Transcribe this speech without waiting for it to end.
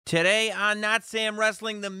Today on Not Sam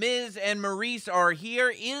Wrestling, The Miz and Maurice are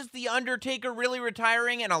here. Is The Undertaker really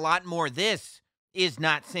retiring? And a lot more. This is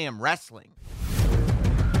Not Sam Wrestling.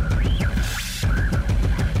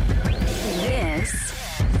 This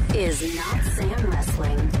is Not Sam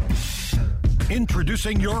Wrestling.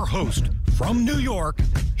 Introducing your host from New York,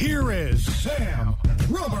 here is Sam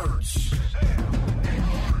Roberts.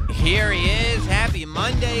 Here he is. Happy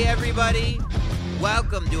Monday, everybody.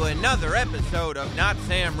 Welcome to another episode of Not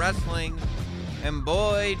Sam Wrestling. And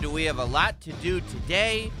boy, do we have a lot to do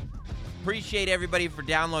today. Appreciate everybody for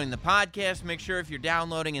downloading the podcast. Make sure if you're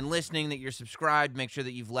downloading and listening that you're subscribed. Make sure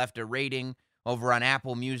that you've left a rating over on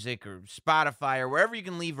Apple Music or Spotify or wherever you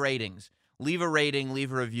can leave ratings. Leave a rating,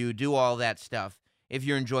 leave a review, do all that stuff if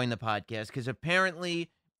you're enjoying the podcast, because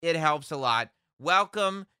apparently it helps a lot.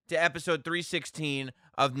 Welcome to episode 316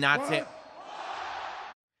 of Not Sam...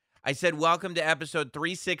 I said welcome to episode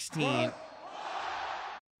 316.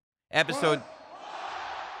 Episode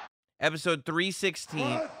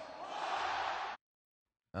 316.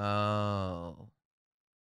 Oh.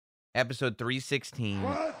 Episode 316.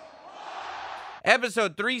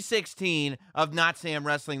 Episode 316 of Not Sam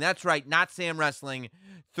Wrestling. That's right, Not Sam Wrestling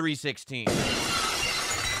 316.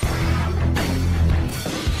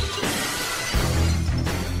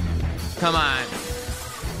 Come on.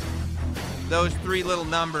 Those three little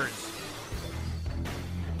numbers.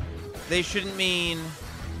 They shouldn't mean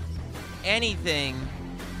anything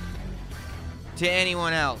to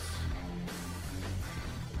anyone else.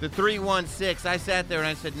 The 316, I sat there and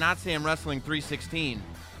I said, Not Sam Wrestling 316.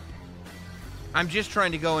 I'm just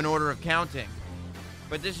trying to go in order of counting.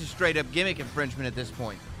 But this is straight up gimmick infringement at this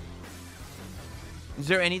point. Is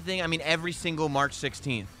there anything? I mean, every single March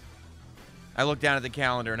 16th, I look down at the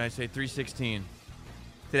calendar and I say 316.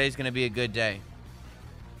 Today's going to be a good day.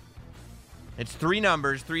 It's three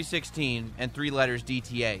numbers, 316, and three letters,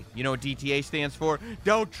 DTA. You know what DTA stands for?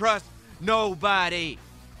 Don't trust nobody.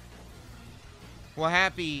 Well,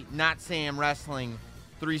 happy Not Sam Wrestling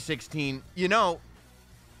 316. You know,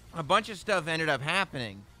 a bunch of stuff ended up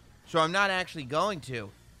happening, so I'm not actually going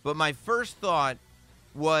to. But my first thought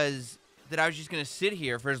was that I was just going to sit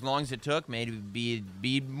here for as long as it took, maybe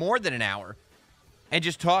be more than an hour, and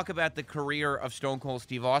just talk about the career of Stone Cold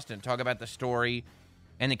Steve Austin. Talk about the story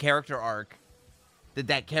and the character arc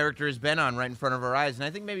that character has been on right in front of our eyes. And I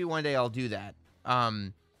think maybe one day I'll do that.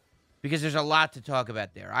 Because there's a lot to talk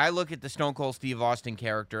about there. I look at the Stone Cold Steve Austin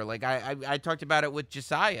character, like I talked about it with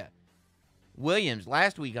Josiah Williams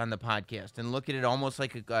last week on the podcast, and look at it almost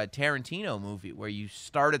like a Tarantino movie where you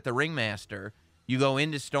start at the Ringmaster, you go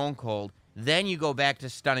into Stone Cold, then you go back to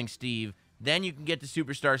Stunning Steve, then you can get to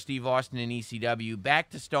Superstar Steve Austin in ECW, back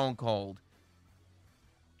to Stone Cold.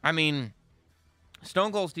 I mean,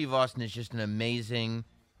 Stone Cold Steve Austin is just an amazing,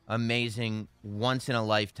 amazing,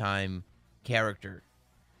 once-in-a-lifetime character.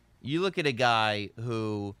 You look at a guy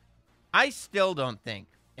who I still don't think,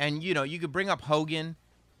 and, you know, you could bring up Hogan,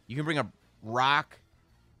 you can bring up Rock,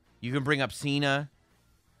 you can bring up Cena.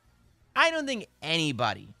 I don't think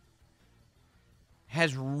anybody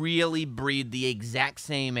has really breathed the exact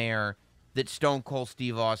same air that Stone Cold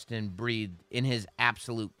Steve Austin breathed in his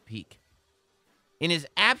absolute peak. In his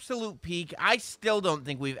absolute peak, I still don't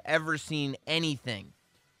think we've ever seen anything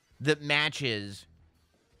that matches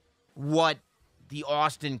what the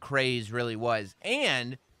Austin craze really was.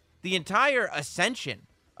 And the entire ascension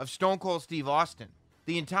of Stone Cold Steve Austin,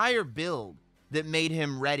 the entire build that made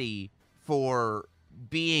him ready for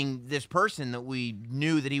being this person that we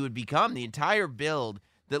knew that he would become, the entire build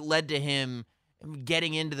that led to him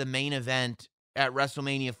getting into the main event at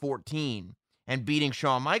WrestleMania 14 and beating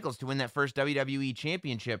Shawn Michaels to win that first WWE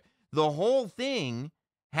championship. The whole thing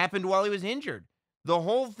happened while he was injured. The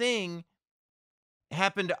whole thing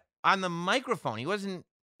happened on the microphone. He wasn't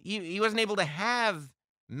able to have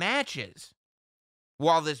matches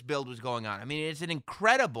while this build was going on. I mean, it's an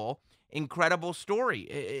incredible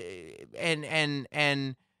story.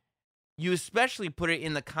 And you especially put it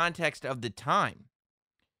in the context of the time.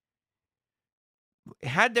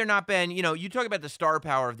 Had there not been, you know, you talk about the star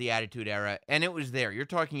power of the Attitude Era, and it was there. You're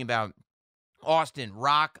talking about Austin,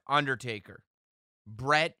 Rock, Undertaker,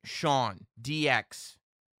 Bret, Shawn, DX,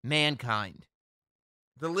 Mankind.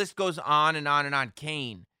 The list goes on and on and on.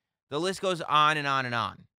 Kane. The list goes on and on and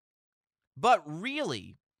on. But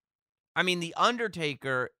really, I mean, The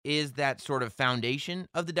Undertaker is that sort of foundation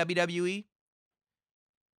of the WWE.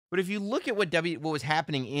 But if you look at what was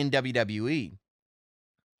happening in WWE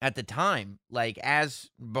at the time, like as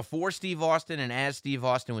before Steve Austin and as Steve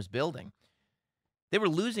Austin was building, they were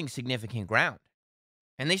losing significant ground.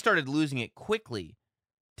 And they started losing it quickly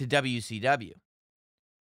to WCW.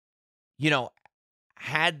 You know,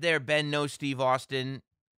 had there been no Steve Austin,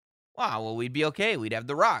 wow, well, we'd be okay. We'd have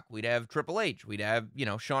The Rock. We'd have Triple H. We'd have,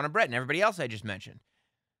 Shawn and Brett and everybody else I just mentioned.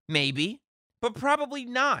 Maybe, but probably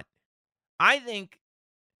not. I think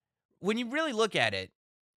when you really look at it,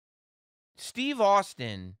 Steve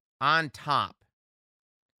Austin on top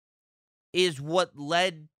is what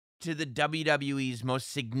led to the WWE's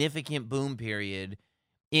most significant boom period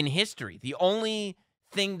in history. The only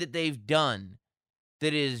thing that they've done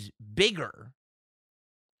that is bigger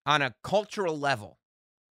on a cultural level,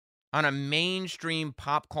 on a mainstream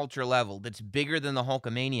pop culture level, that's bigger than the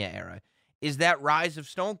Hulkamania era, is that rise of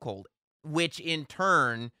Stone Cold, which in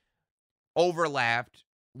turn overlapped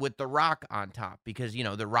with The Rock on top because,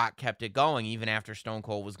 The Rock kept it going even after Stone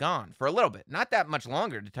Cold was gone for a little bit. Not that much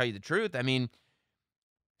longer, to tell you the truth. I mean,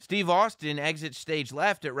 Steve Austin exits stage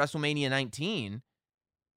left at WrestleMania 19.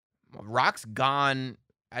 Rock's gone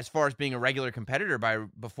as far as being a regular competitor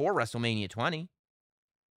before WrestleMania 20.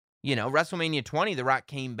 WrestleMania 20, The Rock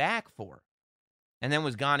came back for and then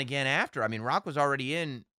was gone again after. I mean, Rock was already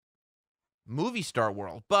in movie star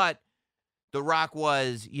world, but The Rock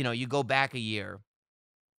was, you go back a year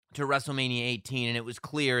to WrestleMania 18, and it was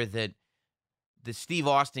clear that the Steve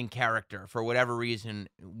Austin character, for whatever reason,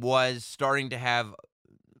 was starting to have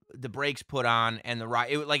the brakes put on, and The Rock,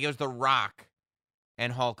 it was The Rock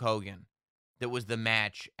and Hulk Hogan that was the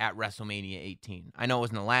match at WrestleMania 18. I know it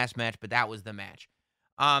wasn't the last match, but that was the match.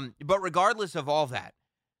 But regardless of all that,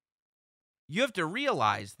 you have to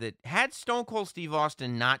realize that had Stone Cold Steve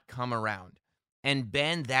Austin not come around and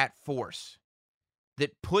been that force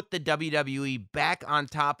that put the WWE back on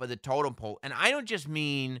top of the totem pole, and I don't just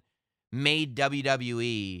mean made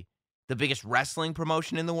WWE the biggest wrestling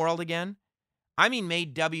promotion in the world again. I mean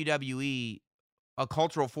made WWE a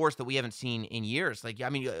cultural force that we haven't seen in years.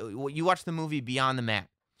 You watch the movie Beyond the Mat,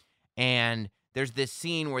 and there's this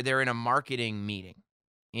scene where they're in a marketing meeting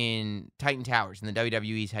in Titan Towers in the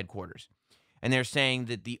WWE's headquarters, and they're saying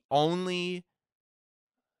that the only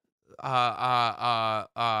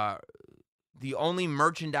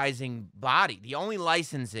merchandising body, the only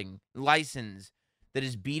license that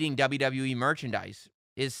is beating WWE merchandise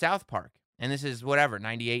is South Park. And this is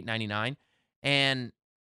 98, 99. And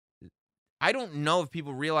I don't know if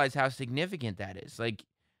people realize how significant that is.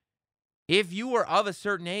 If you were of a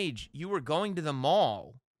certain age, you were going to the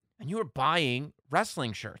mall and you were buying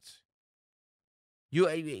wrestling shirts.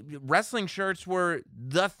 Wrestling shirts were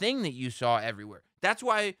the thing that you saw everywhere. That's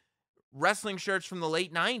why wrestling shirts from the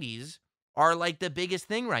late 90s are the biggest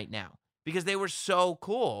thing right now, because they were so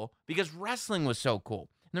cool, because wrestling was so cool.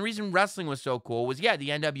 And the reason wrestling was so cool was, the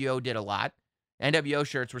NWO did a lot. NWO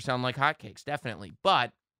shirts were selling like hotcakes, definitely.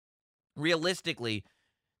 But realistically,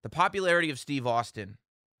 the popularity of Steve Austin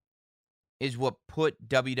is what put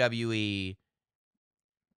WWE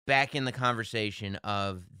back in the conversation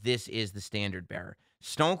of this is the standard bearer.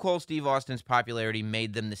 Stone Cold Steve Austin's popularity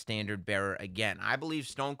made them the standard bearer again. I believe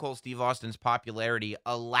Stone Cold Steve Austin's popularity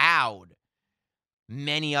allowed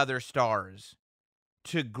many other stars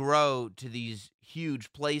to grow to these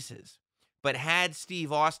huge places. But had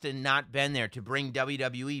Steve Austin not been there to bring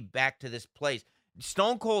WWE back to this place,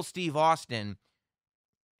 Stone Cold Steve Austin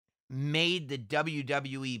made the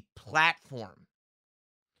WWE platform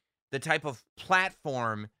the type of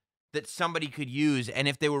platform that somebody could use, and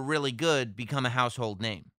if they were really good, become a household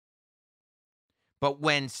name. But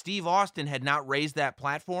when Steve Austin had not raised that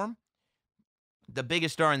platform, the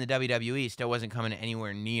biggest star in the WWE still wasn't coming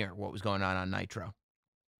anywhere near what was going on Nitro.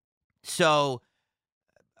 So,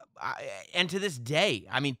 and to this day,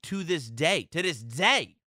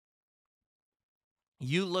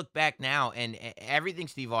 you look back now and everything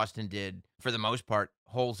Steve Austin did, for the most part,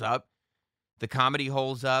 holds up. The comedy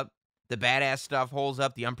holds up. The badass stuff holds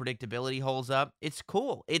up. The unpredictability holds up. It's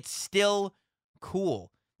cool. It's still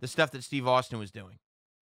cool, the stuff that Steve Austin was doing.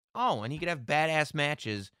 Oh, and he could have badass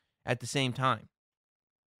matches at the same time.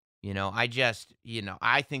 I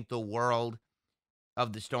think the world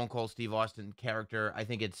of the Stone Cold Steve Austin character, I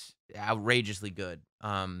think it's outrageously good.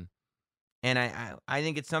 And I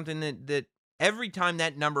think it's something that every time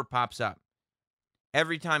that number pops up,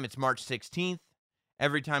 every time it's March 16th,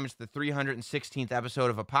 every time it's the 316th episode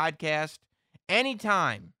of a podcast,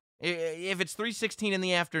 anytime, if it's 3:16 in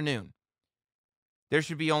the afternoon, there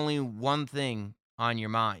should be only one thing on your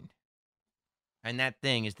mind. And that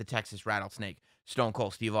thing is the Texas Rattlesnake, Stone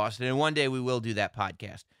Cold Steve Austin. And one day we will do that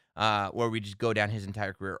podcast where we just go down his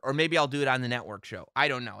entire career. Or maybe I'll do it on the network show. I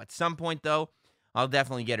don't know. At some point, though, I'll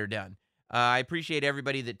definitely get her done. I appreciate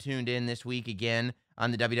everybody that tuned in this week again on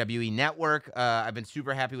the WWE Network. I've been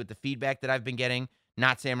super happy with the feedback that I've been getting.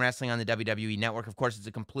 Not Sam Wrestling on the WWE Network. Of course, it's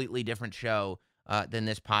a completely different show than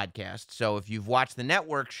this podcast. So if you've watched the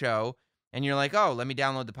network show and you're like, oh, let me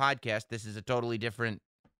download the podcast, this is a totally different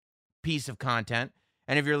piece of content.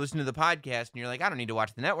 And if you're listening to the podcast and you're like, I don't need to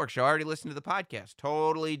watch the network show, I already listened to the podcast.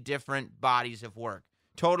 Totally different bodies of work.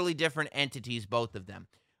 Totally different entities, both of them.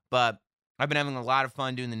 But I've been having a lot of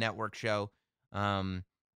fun doing the network show.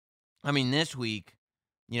 This week,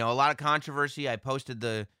 a lot of controversy. I posted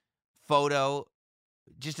the photo,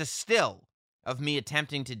 just a still of me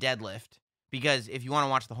attempting to deadlift. Because if you want to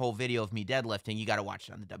watch the whole video of me deadlifting, you got to watch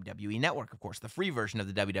it on the WWE Network, of course, the free version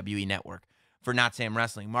of the WWE Network for Not Sam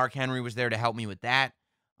Wrestling. Mark Henry was there to help me with that.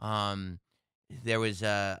 There was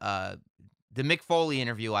the Mick Foley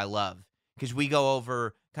interview I love, because we go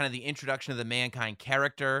over kind of the introduction of the Mankind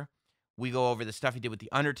character. We go over the stuff he did with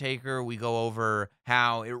The Undertaker. We go over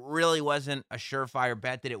how it really wasn't a surefire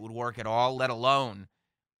bet that it would work at all, let alone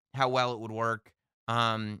how well it would work.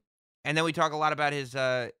 And then we talk a lot about his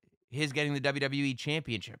getting the WWE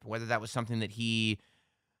Championship, whether that was something that he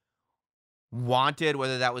wanted,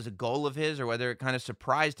 whether that was a goal of his, or whether it kind of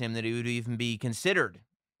surprised him that he would even be considered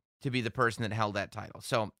to be the person that held that title.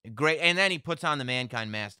 So, great. And then he puts on the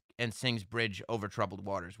Mankind mask and sings Bridge Over Troubled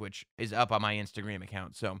Waters, which is up on my Instagram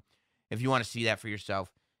account. So, if you want to see that for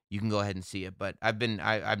yourself, you can go ahead and see it. But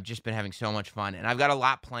I've just been having so much fun, and I've got a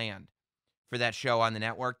lot planned for that show on the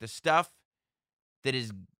network. The stuff that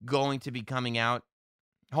is going to be coming out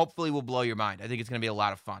hopefully will blow your mind. I think it's going to be a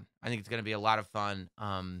lot of fun.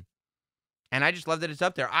 And I just love that it's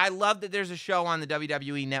up there. I love that there's a show on the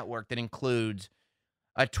WWE Network that includes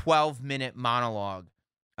a 12-minute monologue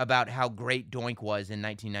about how great Doink was in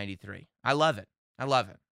 1993. I love it.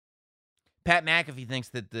 Pat McAfee thinks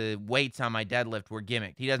that the weights on my deadlift were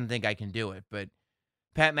gimmicked. He doesn't think I can do it, but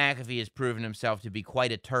Pat McAfee has proven himself to be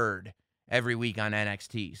quite a turd every week on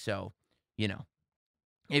NXT. So,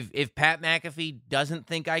 if Pat McAfee doesn't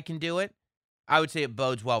think I can do it, I would say it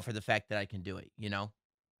bodes well for the fact that I can do it,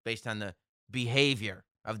 based on the behavior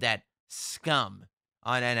of that scum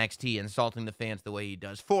on NXT, insulting the fans the way he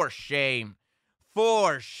does. For shame.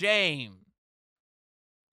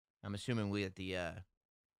 I'm assuming we at the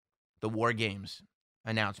War Games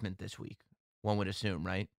announcement this week, one would assume,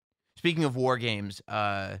 right? Speaking of War Games,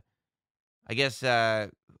 I guess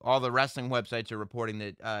all the wrestling websites are reporting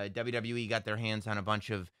that WWE got their hands on a bunch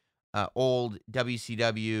of old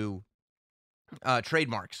WCW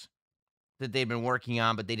trademarks that they've been working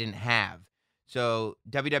on, but they didn't have. So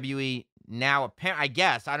WWE now, I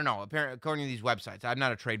guess, I don't know, apparently, according to these websites, I'm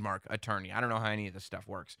not a trademark attorney. I don't know how any of this stuff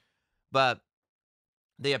works. But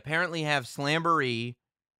they apparently have Slamboree,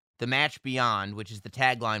 The Match Beyond, which is the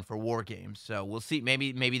tagline for War Games. So we'll see.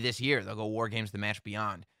 Maybe this year they'll go War Games, The Match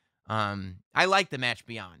Beyond. I like The Match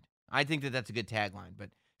Beyond. I think that that's a good tagline.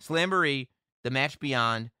 But Slamboree, The Match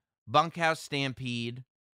Beyond, Bunkhouse Stampede,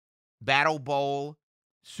 Battle Bowl,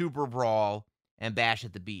 Super Brawl, and Bash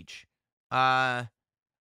at the Beach. I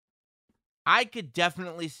could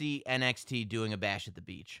definitely see NXT doing a Bash at the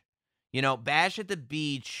Beach. Bash at the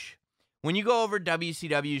Beach, when you go over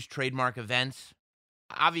WCW's trademark events,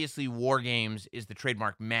 obviously War Games is the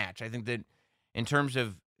trademark match. I think that in terms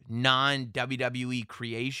of non-WWE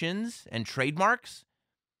creations and trademarks,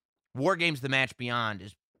 War Games The Match Beyond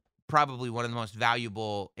is probably one of the most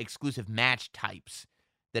valuable exclusive match types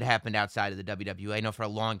that happened outside of the WWE. I know for a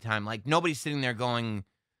long time, nobody's sitting there going,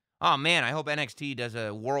 oh man, I hope NXT does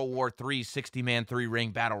a World War III 60-man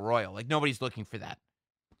 3-ring battle royal. Nobody's looking for that.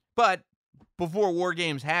 But before War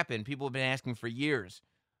Games happened, people have been asking for years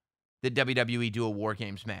that WWE do a War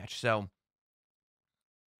Games match. So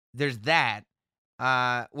there's that.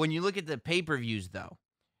 When you look at the pay-per-views, though,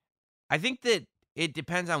 I think that it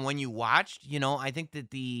depends on when you watched. I think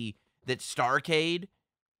that that Starrcade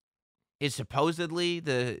is supposedly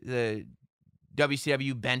the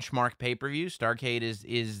WCW benchmark pay-per-view. Starrcade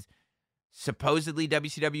is supposedly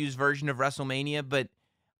WCW's version of WrestleMania, but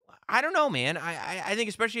I don't know, man. I think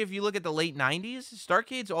especially if you look at the late 90s,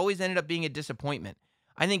 Starrcade's always ended up being a disappointment.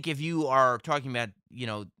 I think if you are talking about,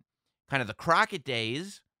 kind of the Crockett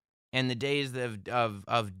days and the days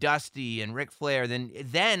of Dusty and Ric Flair,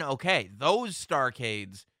 then okay, those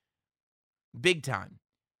Starrcades, big time.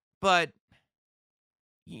 But,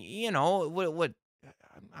 what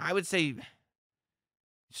I would say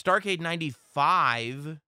Starrcade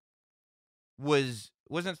 95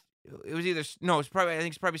 wasn't, it was either, no, it's probably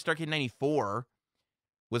Starrcade 94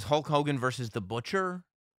 was Hulk Hogan versus The Butcher.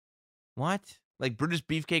 What? Brutus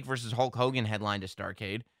Beefcake versus Hulk Hogan headlined a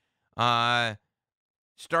Starrcade.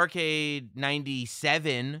 Starrcade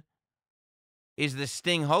 97 is the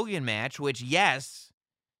Sting Hogan match, which, yes,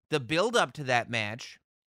 the build-up to that match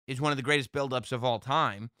is one of the greatest build-ups of all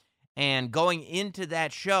time. And going into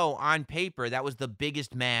that show on paper, that was the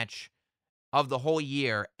biggest match of the whole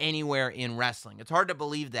year anywhere in wrestling. It's hard to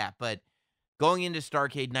believe that, but going into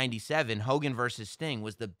Starrcade 97, Hogan versus Sting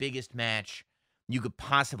was the biggest match you could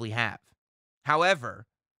possibly have. However,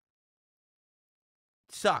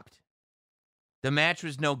 it sucked. The match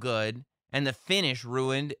was no good, and the finish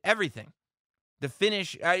ruined everything. The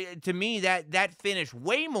finish, to me, that finish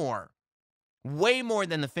way more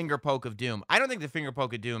than the finger poke of doom. I don't think the finger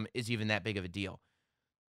poke of doom is even that big of a deal.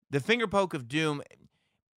 The finger poke of doom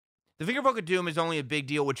is only a big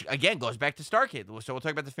deal, which again goes back to Starrcade. So we'll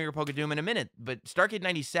talk about the finger poke of doom in a minute. But Starrcade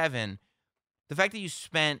 97, the fact that you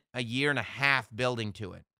spent a year and a half building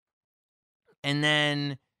to it, and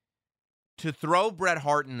then to throw Bret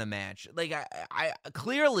Hart in the match, like I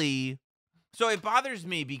clearly, so it bothers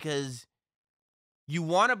me because you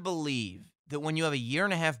want to believe that when you have a year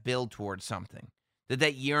and a half build towards something,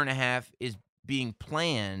 that year and a half is being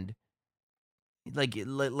planned, like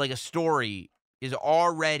a story is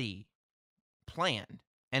already planned,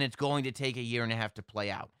 and it's going to take a year and a half to play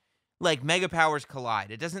out. Like Mega Powers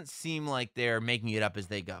Collide, it doesn't seem like they're making it up as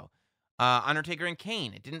they go. Undertaker and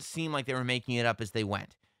Kane, it didn't seem like they were making it up as they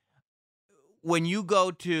went. When you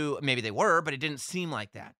go to, maybe they were, but it didn't seem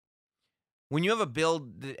like that. When you have a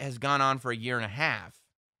build that has gone on for a year and a half,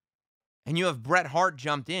 and you have Bret Hart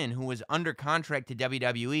jumped in, who was under contract to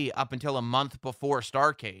WWE up until a month before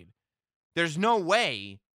Starrcade, there's no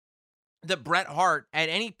way that Bret Hart, at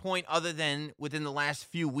any point other than within the last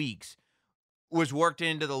few weeks, was worked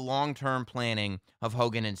into the long-term planning of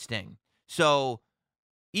Hogan and Sting. So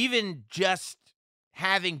even just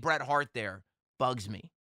having Bret Hart there bugs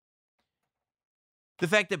me. The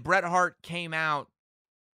fact that Bret Hart came out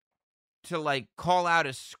to, like, call out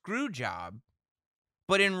a screw job,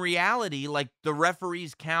 but in reality, like, the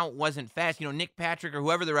referee's count wasn't fast. You know, Nick Patrick or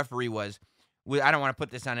whoever the referee was, I don't want to put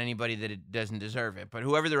this on anybody that it doesn't deserve it, but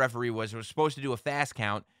whoever the referee was supposed to do a fast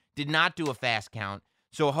count, did not do a fast count,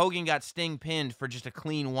 so Hogan got Sting pinned for just a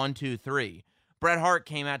clean 1, 2, 3. Bret Hart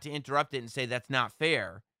came out to interrupt it and say that's not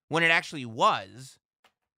fair, when it actually was,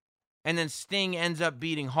 and then Sting ends up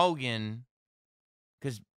beating Hogan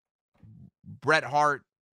because Bret Hart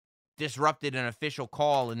disrupted an official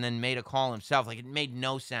call and then made a call himself. Like, it made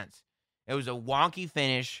no sense. It was a wonky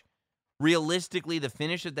finish. Realistically, the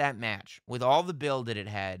finish of that match, with all the build that it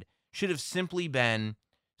had, should have simply been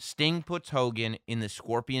Sting puts Hogan in the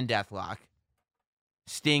Scorpion Deathlock.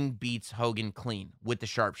 Sting beats Hogan clean with the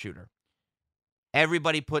sharpshooter.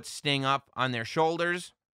 Everybody puts Sting up on their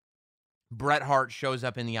shoulders. Bret Hart shows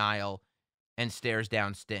up in the aisle and stares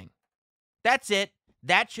down Sting. That's it.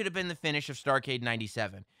 That should have been the finish of Starrcade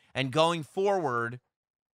 97. And going forward,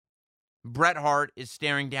 Bret Hart is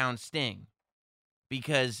staring down Sting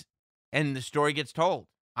because, and the story gets told,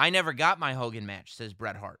 I never got my Hogan match, says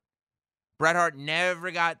Bret Hart. Bret Hart never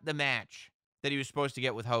got the match that he was supposed to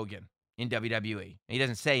get with Hogan in WWE. He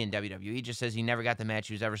doesn't say in WWE, he just says he never got the match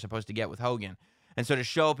he was ever supposed to get with Hogan. And so to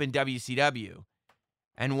show up in WCW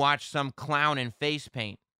and watch some clown in face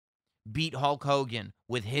paint beat Hulk Hogan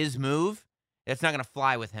with his move, that's not going to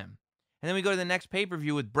fly with him. And then we go to the next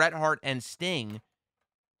pay-per-view with Bret Hart and Sting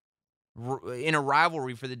in a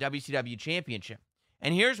rivalry for the WCW Championship.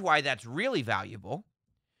 And here's why that's really valuable.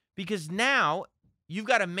 Because now you've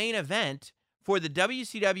got a main event for the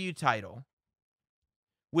WCW title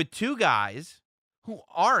with two guys who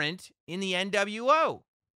aren't in the NWO.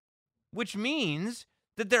 Which means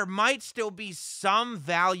that there might still be some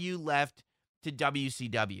value left to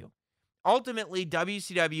WCW. Ultimately,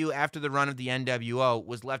 WCW, after the run of the NWO,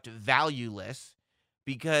 was left valueless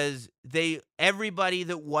because everybody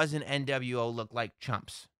that wasn't NWO looked like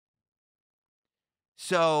chumps.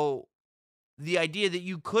 So the idea that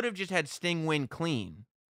you could have just had Sting win clean,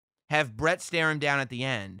 have Bret stare him down at the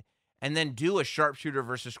end, and then do a sharpshooter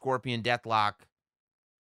versus Scorpion Deathlock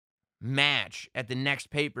match at the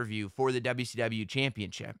next pay-per-view for the WCW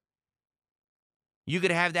Championship. You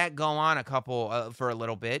could have that go on for a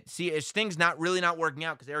little bit. See, if Sting's not working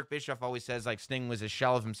out, because Eric Bischoff always says like Sting was a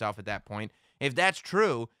shell of himself at that point. If that's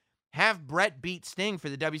true, have Bret beat Sting for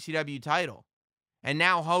the WCW title. And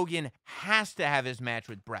now Hogan has to have his match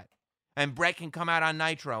with Bret. And Bret can come out on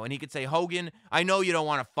Nitro and he could say, Hogan, I know you don't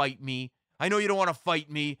want to fight me. I know you don't want to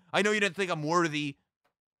fight me. I know you didn't think I'm worthy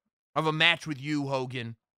of a match with you,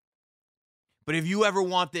 Hogan. But if you ever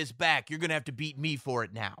want this back, you're going to have to beat me for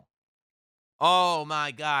it now. Oh,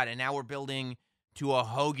 my God. And now we're building to a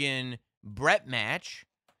Hogan-Bret match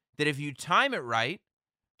that, if you time it right,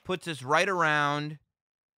 puts us right around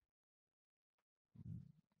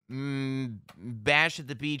Bash at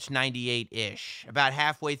the Beach 98-ish. About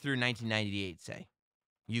halfway through 1998, say.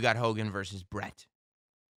 You got Hogan versus Bret.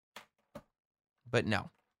 But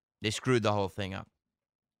no, they screwed the whole thing up.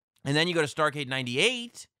 And then you go to Starrcade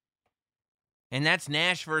 98, and that's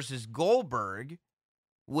Nash versus Goldberg,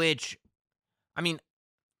 which, I mean,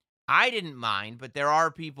 I didn't mind, but there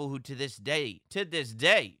are people who to this day,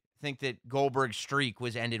 think that Goldberg's streak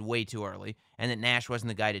was ended way too early and that Nash wasn't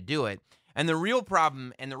the guy to do it. And the real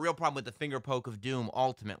problem with the finger poke of doom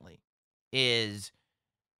ultimately is,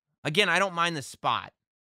 again, I don't mind the spot,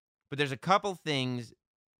 but there's a couple things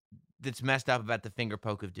that's messed up about the finger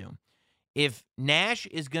poke of doom. If Nash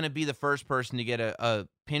is going to be the first person to get a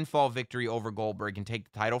pinfall victory over Goldberg and take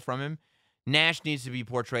the title from him, Nash needs to be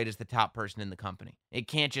portrayed as the top person in the company. It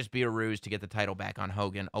can't just be a ruse to get the title back on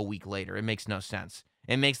Hogan a week later. It makes no sense.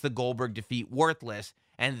 It makes the Goldberg defeat worthless,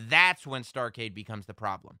 and that's when Starrcade becomes the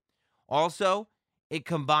problem. Also, it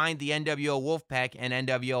combined the NWO Wolfpack and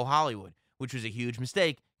NWO Hollywood, which was a huge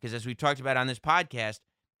mistake because, as we've talked about on this podcast,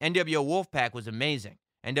 NWO Wolfpack was amazing.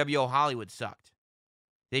 NWO Hollywood sucked.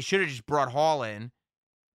 They should have just brought Hall in,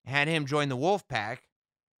 had him join the Wolfpack,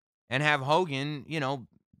 and have Hogan,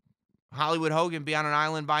 Hollywood Hogan be on an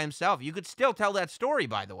island by himself. You could still tell that story,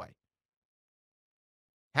 by the way.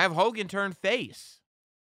 Have Hogan turn face.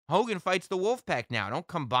 Hogan fights the Wolfpack now. Don't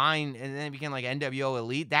combine and then it became like NWO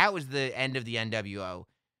Elite. That was the end of the NWO.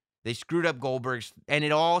 They screwed up Goldberg's, and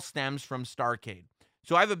it all stems from Starrcade.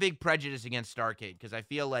 So I have a big prejudice against Starrcade because I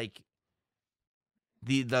feel like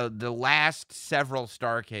the last several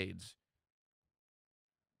Starrcades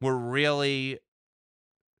were really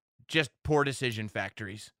just poor decision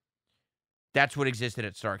factories. That's what existed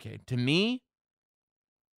at Starrcade. To me,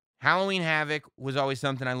 Halloween Havoc was always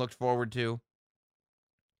something I looked forward to.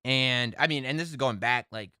 And, and this is going back,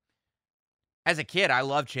 as a kid, I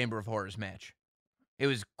loved Chamber of Horrors match. It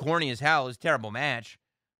was corny as hell. It was a terrible match,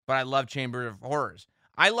 but I loved Chamber of Horrors.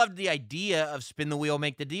 I loved the idea of spin the wheel,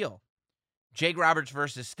 make the deal. Jake Roberts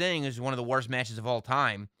versus Sting is one of the worst matches of all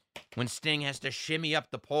time when Sting has to shimmy up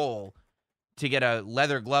the pole to get a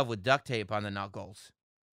leather glove with duct tape on the knuckles.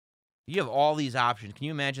 You have all these options. Can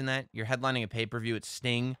you imagine that? You're headlining a pay-per-view. It's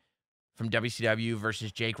Sting from WCW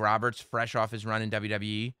versus Jake Roberts, fresh off his run in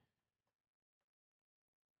WWE. You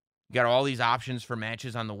got all these options for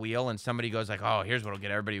matches on the wheel, and somebody goes like, oh, here's what'll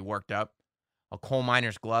get everybody worked up. A coal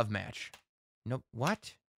miner's glove match. No,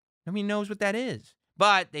 what? Nobody knows what that is.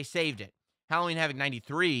 But they saved it. Halloween Havoc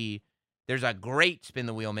 93, there's a great spin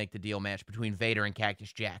the wheel, make the deal match between Vader and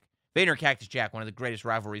Cactus Jack. Vader and Cactus Jack, one of the greatest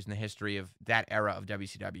rivalries in the history of that era of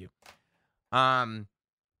WCW. I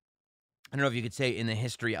don't know if you could say in the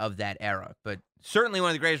history of that era, but certainly one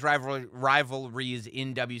of the greatest rivalries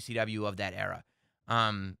in WCW of that era.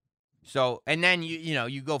 So, and then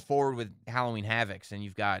you go forward with Halloween Havocs, and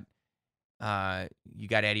you've got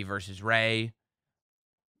Eddie versus Ray.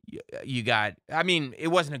 You got, it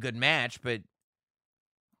wasn't a good match, but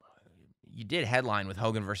you did headline with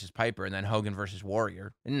Hogan versus Piper and then Hogan versus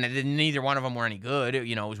Warrior. And neither one of them were any good.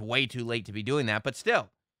 It was way too late to be doing that, but still,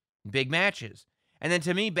 big matches. And then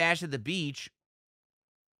to me, Bash at the Beach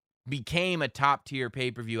became a top-tier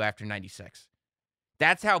pay-per-view after 96.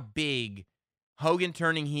 That's how big Hogan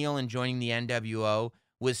turning heel and joining the NWO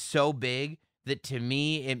was, so big that to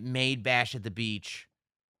me, it made Bash at the Beach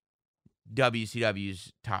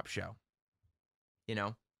WCW's top show.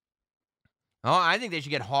 Oh, I think they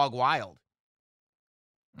should get Hog Wild.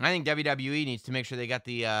 I think WWE needs to make sure they got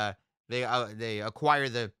they acquire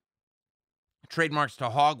the trademarks to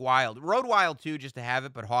Hog Wild. Road Wild too, just to have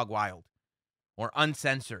it, but Hog Wild. Or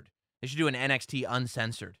Uncensored. They should do an NXT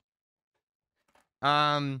Uncensored.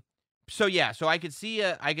 So I could see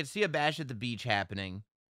a Bash at the Beach happening.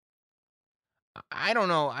 I don't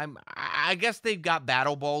know. I guess they've got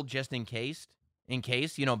Battle Bowl just in case.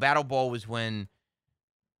 Battle Bowl was when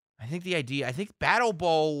I think Battle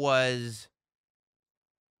Bowl was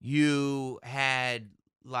you had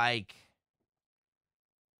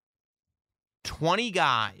 20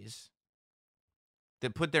 guys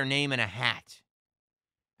that put their name in a hat.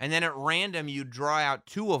 And then at random, you draw out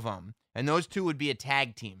 2 of them, and those 2 would be a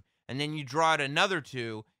tag team. And then you draw out another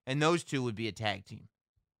 2, and those 2 would be a tag team.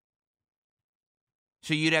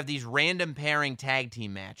 So you'd have these random pairing tag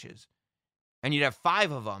team matches. And you'd have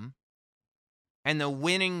 5 of them. And the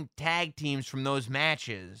winning tag teams from those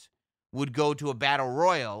matches would go to a battle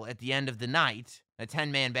royal at the end of the night. A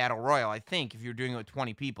 10-man battle royal, I think. If you're doing it with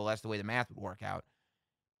 20 people, that's the way the math would work out.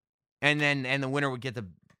 And the winner would get the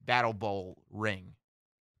Battle Bowl ring.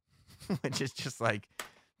 Which is just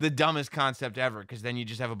the dumbest concept ever. Because then you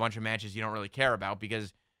just have a bunch of matches you don't really care about.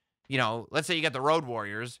 Because, let's say you got the Road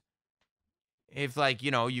Warriors. If,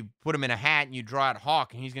 you put him in a hat and you draw out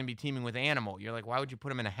Hawk and he's going to be teaming with Animal, you're like, why would you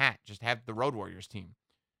put him in a hat? Just have the Road Warriors team.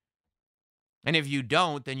 And if you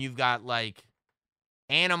don't, then you've got,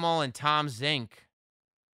 Animal and Tom Zink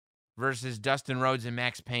versus Dustin Rhodes and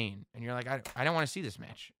Max Payne. And you're like, I don't want to see this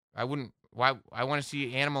match. I wouldn't. Why? I want to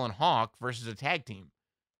see Animal and Hawk versus a tag team.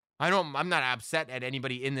 I'm not upset at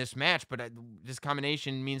anybody in this match, but this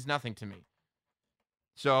combination means nothing to me.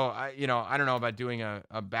 So I don't know about doing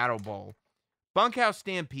a Battle Bowl. Bunkhouse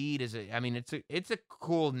Stampede it's a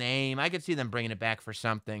cool name. I could see them bringing it back for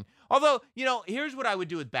something. Although, here's what I would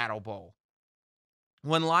do with Battle Bowl.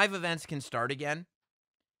 When live events can start again,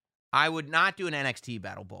 I would not do an NXT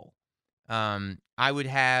Battle Bowl. I would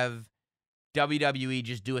have WWE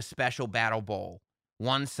just do a special Battle Bowl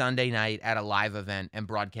one Sunday night at a live event and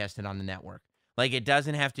broadcast it on the network. Like, it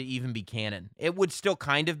doesn't have to even be canon. It would still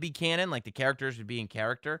kind of be canon, like the characters would be in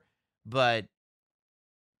character, but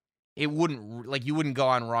it wouldn't, like, you wouldn't go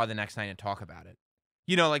on Raw the next night and talk about it.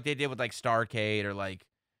 Like they did with, like, Starrcade or, like,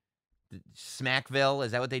 Smackville.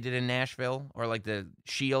 Is that what they did in Nashville? Or, like, the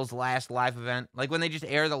Shield's last live event? Like, when they just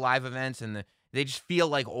air the live events and they just feel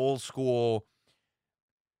like old school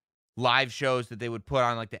live shows that they would put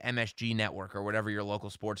on, like, the MSG network or whatever your local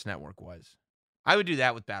sports network was. I would do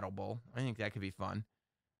that with Battle Bowl. I think that could be fun.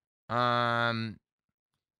 Yeah,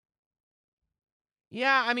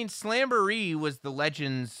 I mean, Slamboree was the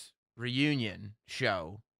Legends reunion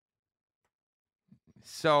show.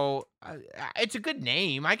 So, it's a good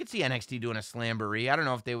name. I could see NXT doing a Slamboree. I don't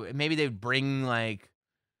know if maybe they'd bring, like,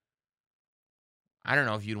 I don't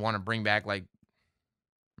know if you'd want to bring back, like,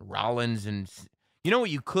 Rollins and, you know what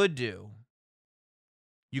you could do?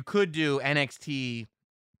 You could do NXT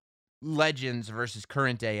Legends versus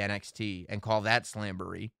current day NXT and call that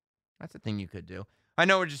Slamboree. That's a thing you could do. I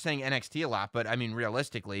know we're just saying NXT a lot, but I mean,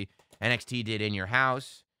 realistically, NXT did In Your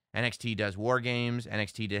House. NXT does War Games.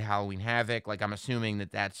 NXT did Halloween Havoc. Like, I'm assuming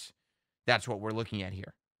that's what we're looking at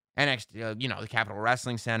here. NXT, the Capitol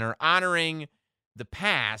Wrestling Center, honoring the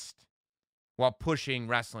past while pushing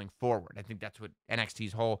wrestling forward. I think that's what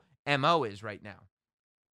NXT's whole MO is right now.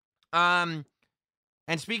 And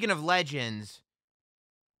speaking of Legends,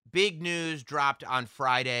 big news dropped on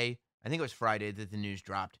Friday. I think it was Friday that the news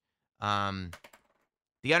dropped.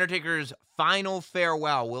 The Undertaker's final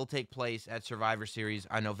farewell will take place at Survivor Series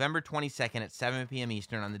on November 22nd at 7 p.m.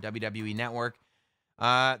 Eastern on the WWE Network.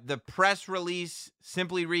 The press release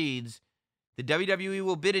simply reads, the WWE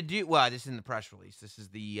will bid adieu. Well, this isn't the press release. This is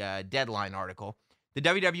the Deadline article. The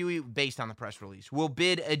WWE, based on the press release, will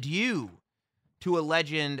bid adieu to a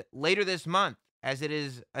legend later this month as it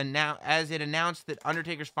announced that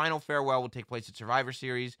Undertaker's final farewell will take place at Survivor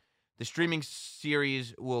Series. The streaming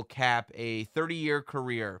series will cap a 30-year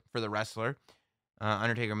career for the wrestler.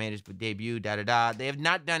 Undertaker made his debut, They have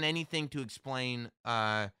not done anything to explain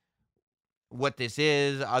what this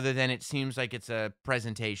is, other than it seems like it's a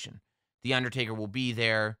presentation. The Undertaker will be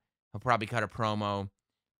there. He'll probably cut a promo,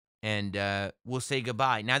 and we'll say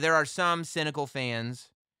goodbye. Now, there are some cynical fans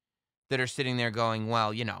that are sitting there going,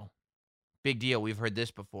 well, big deal. We've heard this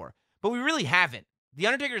before. But we really haven't. The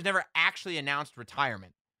Undertaker's never actually announced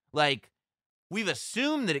retirement. Like, we've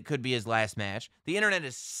assumed that it could be his last match. The internet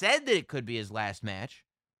has said that it could be his last match.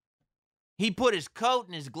 He put his coat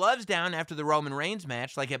and his gloves down after the Roman Reigns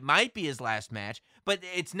match, like it might be his last match, but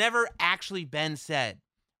it's never actually been said.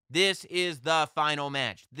 This is the final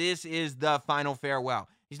match. This is the final farewell.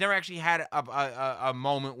 He's never actually had a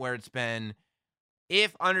moment where it's been,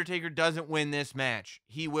 if Undertaker doesn't win this match,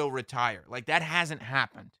 he will retire. Like, that hasn't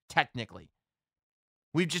happened, technically.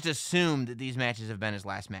 We've just assumed that these matches have been his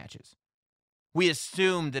last matches. We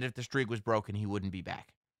assumed that if the streak was broken, he wouldn't be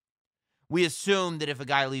back. We assumed that if a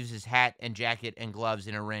guy leaves his hat and jacket and gloves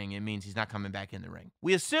in a ring, it means he's not coming back in the ring.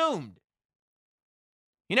 We assumed.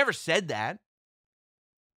 He never said that.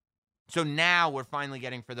 So now we're finally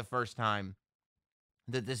getting, for the first time,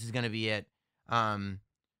 that this is going to be it. I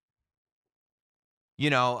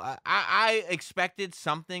expected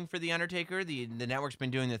something for The Undertaker. The network's been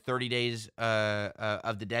doing the 30 Days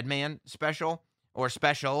of the Dead Man special, or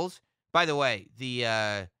specials. By the way,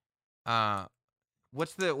 the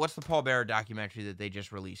what's the Paul Bearer documentary that they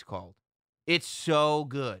just released called? It's so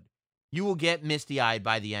good. You will get misty-eyed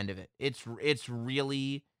by the end of it. It's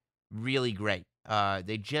really, really great.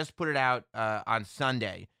 They just put it out on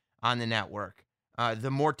Sunday on the network. The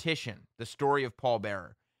Mortician, the story of Paul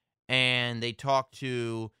Bearer. And they talked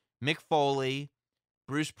to Mick Foley,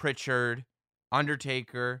 Bruce Pritchard,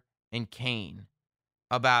 Undertaker, and Kane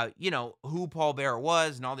about, who Paul Bearer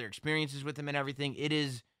was and all their experiences with him and everything. It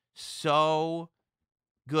is so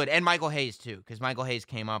good. And Michael Hayes, too, because Michael Hayes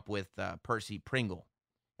came up with Percy Pringle,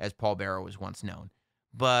 as Paul Bearer was once known.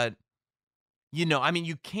 But, you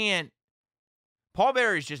can't. Paul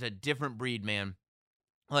Bearer is just a different breed, man.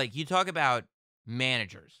 Like, you talk about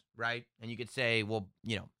managers, right? And you could say, well,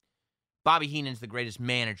 Bobby Heenan's the greatest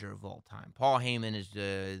manager of all time. Paul Heyman is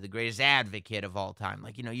the greatest advocate of all time.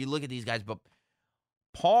 Like, you look at these guys, but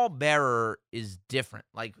Paul Bearer is different.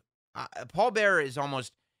 Like, Paul Bearer is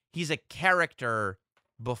he's a character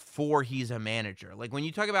before he's a manager. Like, when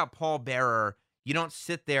you talk about Paul Bearer, you don't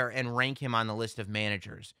sit there and rank him on the list of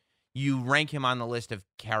managers. You rank him on the list of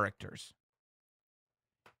characters.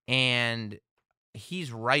 And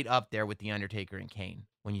he's right up there with The Undertaker and Kane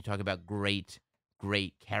when you talk about great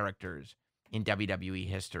characters in WWE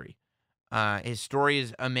history. His story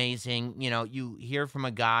is amazing. You hear from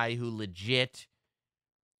a guy who legit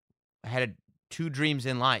had two dreams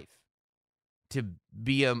in life: to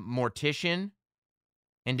be a mortician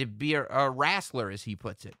and to be a wrestler, as he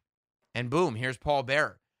puts it. And boom, here's Paul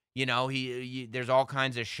Bearer. There's all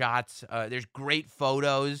kinds of shots. There's great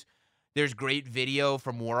photos. There's great video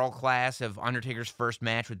from World Class of Undertaker's first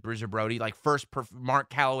match with Bruiser Brody, like Mark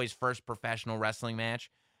Calloway's first professional wrestling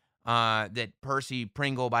match that Percy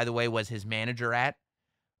Pringle, by the way, was his manager at.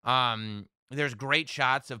 There's great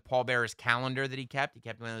shots of Paul Bearer's calendar that he kept. He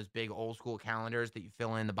kept one of those big old school calendars that you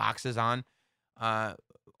fill in the boxes on.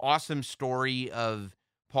 Awesome story of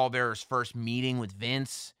Paul Bearer's first meeting with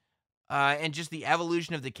Vince. And just the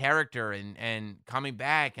evolution of the character and coming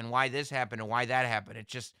back and why this happened and why that happened.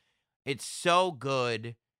 It's so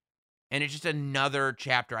good. And it's just another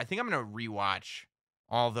chapter. I think I'm going to rewatch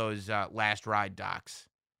all those Last Ride docs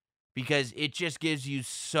because it just gives you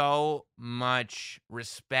so much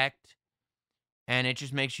respect and it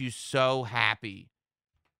just makes you so happy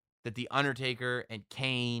that The Undertaker and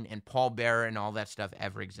Kane and Paul Bearer and all that stuff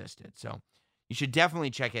ever existed. So you should definitely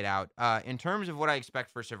check it out. In terms of what I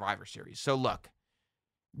expect for Survivor Series. So look,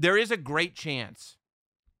 there is a great chance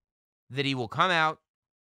that he will come out.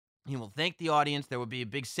 He will thank the audience. There will be a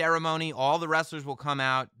big ceremony. All the wrestlers will come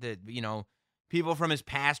out. People from his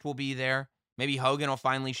past will be there. Maybe Hogan will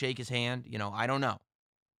finally shake his hand. I don't know.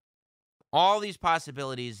 All these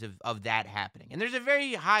possibilities of that happening. And there's a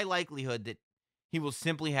very high likelihood that he will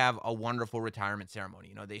simply have a wonderful retirement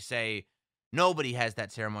ceremony. They say nobody has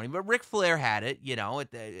that ceremony, but Ric Flair had it,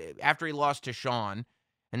 after he lost to Shawn,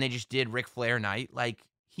 and they just did Ric Flair night. Like,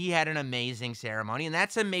 he had an amazing ceremony, and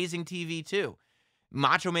that's amazing TV, too.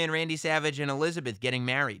 Macho Man Randy Savage and Elizabeth getting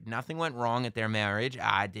married. Nothing went wrong at their marriage.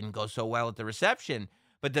 It didn't go so well at the reception,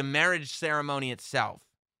 but the marriage ceremony itself,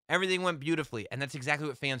 everything went beautifully, and that's exactly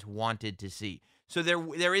what fans wanted to see. So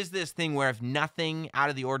there is this thing where if nothing out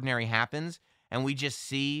of the ordinary happens, and we just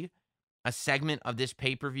see a segment of this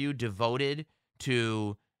pay-per-view devoted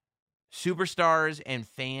to superstars and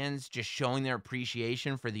fans just showing their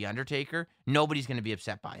appreciation for The Undertaker, nobody's going to be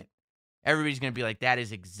upset by it. Everybody's going to be like, that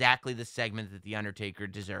is exactly the segment that The Undertaker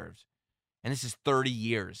deserves. And this is 30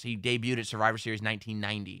 years. He debuted at Survivor Series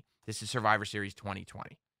 1990. This is Survivor Series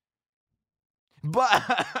 2020.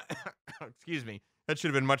 But, excuse me, that should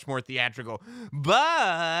have been much more theatrical.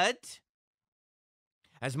 But,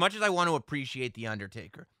 as much as I want to appreciate The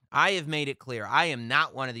Undertaker, I have made it clear, I am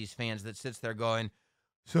not one of these fans that sits there going,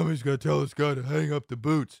 somebody's got to tell this guy to hang up the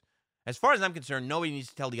boots. As far as I'm concerned, nobody needs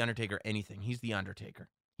to tell The Undertaker anything. He's The Undertaker.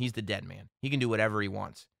 He's the dead man. He can do whatever he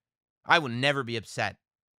wants. I will never be upset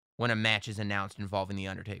when a match is announced involving The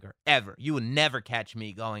Undertaker. Ever. You will never catch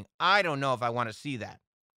me going, I don't know if I want to see that.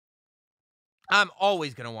 I'm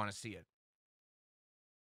always going to want to see it.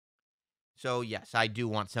 So, yes, I do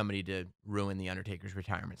want somebody to ruin The Undertaker's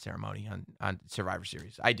retirement ceremony on Survivor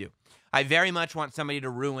Series. I do. I very much want somebody to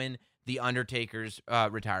ruin The Undertaker's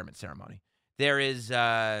retirement ceremony. There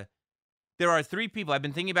are three people. I've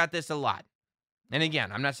been thinking about this a lot. And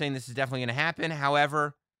again, I'm not saying this is definitely going to happen.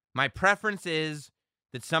 However, my preference is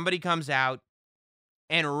that somebody comes out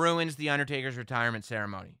and ruins The Undertaker's retirement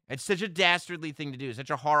ceremony. It's such a dastardly thing to do, such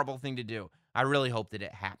a horrible thing to do. I really hope that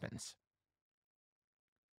it happens.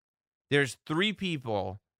 There's three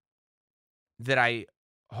people that I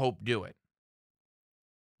hope do it.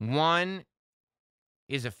 One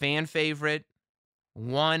is a fan favorite,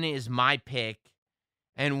 one is my pick,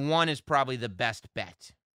 and one is probably the best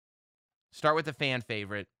bet. Start with the fan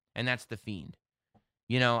favorite, and that's The Fiend.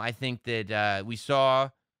 I think that we saw,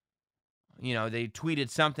 they tweeted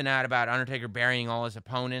something out about Undertaker burying all his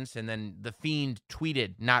opponents, and then The Fiend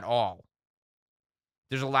tweeted, not all.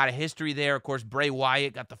 There's a lot of history there. Of course, Bray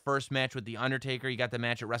Wyatt got the first match with The Undertaker. He got the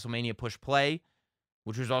match at WrestleMania Push Play,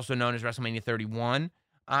 which was also known as WrestleMania 31.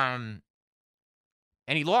 And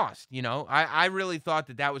he lost, I really thought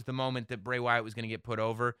that was the moment that Bray Wyatt was going to get put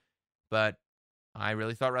over, but I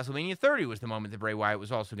really thought WrestleMania 30 was the moment that Bray Wyatt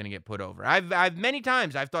was also going to get put over. I've many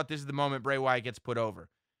times I've thought this is the moment Bray Wyatt gets put over.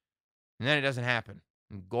 And then it doesn't happen.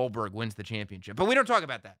 And Goldberg wins the championship. But we don't talk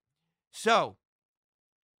about that. So,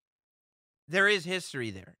 there is history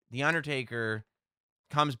there. The Undertaker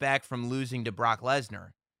comes back from losing to Brock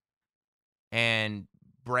Lesnar, and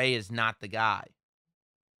Bray is not the guy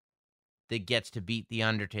that gets to beat The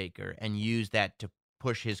Undertaker and use that to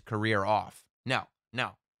push his career off. No.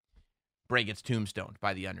 Bray gets tombstoned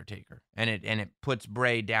by The Undertaker, and it puts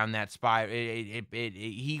Bray down that spiral.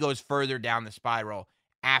 He goes further down the spiral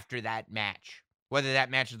after that match. Whether that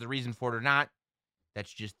match is the reason for it or not,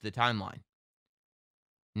 that's just the timeline.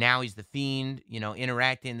 Now he's the Fiend,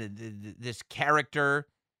 interacting this character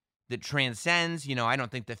that transcends. I don't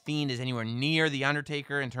think the Fiend is anywhere near the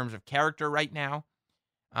Undertaker in terms of character right now.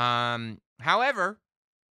 However,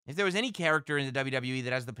 if there was any character in the WWE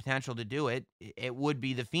that has the potential to do it, it would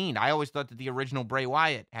be the Fiend. I always thought that the original Bray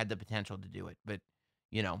Wyatt had the potential to do it, but,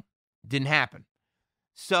 didn't happen.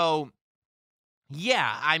 So,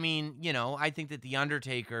 yeah, I mean, I think that the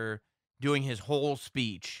Undertaker doing his whole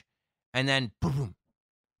speech and then boom,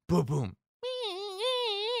 boom, boom,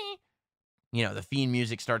 the Fiend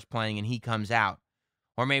music starts playing and he comes out.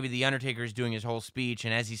 Or maybe the Undertaker is doing his whole speech,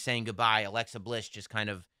 and as he's saying goodbye, Alexa Bliss just kind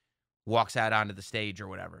of walks out onto the stage or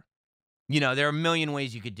whatever. There are a million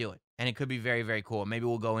ways you could do it, and it could be very, very cool. Maybe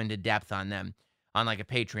we'll go into depth on them on like a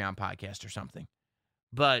Patreon podcast or something.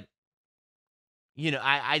 But,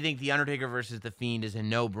 I think The Undertaker versus The Fiend is a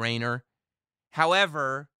no-brainer.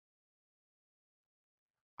 However,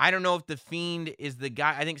 I don't know if The Fiend is the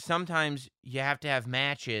guy. I think sometimes you have to have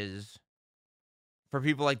matches for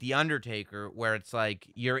people like The Undertaker, where it's like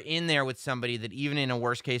you're in there with somebody that even in a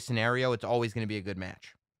worst-case scenario, it's always going to be a good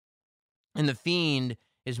match. And The Fiend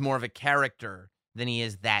is more of a character than he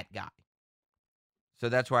is that guy. So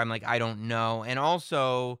that's why I'm like, I don't know. And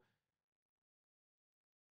also,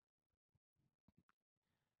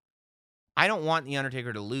 I don't want The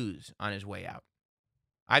Undertaker to lose on his way out.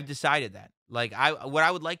 I've decided that. Like, what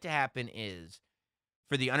I would like to happen is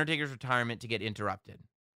for The Undertaker's retirement to get interrupted.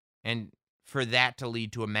 And for that to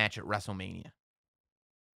lead to a match at WrestleMania.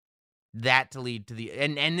 That to lead to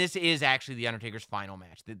and this is actually The Undertaker's final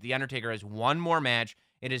match. The Undertaker has one more match.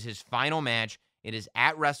 It is his final match. It is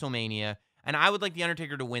at WrestleMania. And I would like The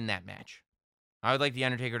Undertaker to win that match. I would like The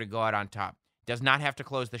Undertaker to go out on top. Does not have to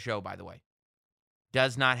close the show, by the way.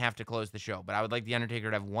 Does not have to close the show. But I would like The Undertaker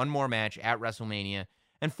to have one more match at WrestleMania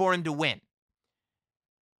and for him to win.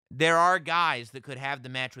 There are guys that could have the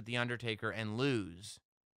match with The Undertaker and lose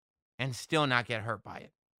and still not get hurt by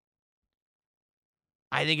it.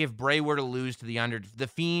 I think if Bray were to lose to the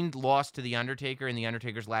Fiend lost to The Undertaker in The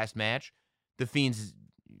Undertaker's last match, the Fiend's,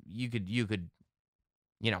 you could,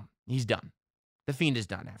 he's done. The Fiend is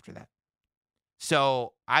done after that.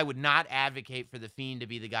 So I would not advocate for the Fiend to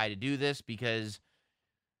be the guy to do this because,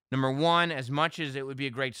 number one, as much as it would be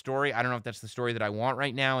a great story, I don't know if that's the story that I want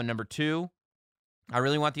right now. And number two, I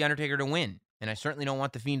really want The Undertaker to win. And I certainly don't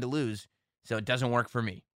want the Fiend to lose, so it doesn't work for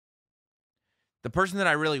me. The person that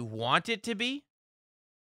I really want it to be,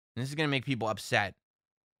 and this is going to make people upset,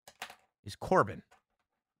 is Corbin.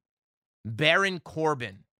 Baron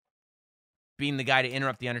Corbin being the guy to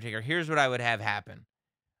interrupt The Undertaker. Here's what I would have happen.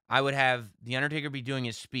 I would have The Undertaker be doing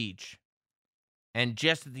his speech, and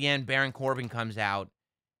just at the end, Baron Corbin comes out,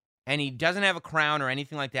 and he doesn't have a crown or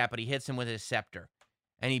anything like that, but he hits him with his scepter,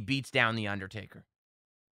 and he beats down The Undertaker.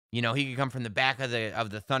 He could come from the back of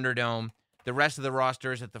the Thunderdome. The rest of the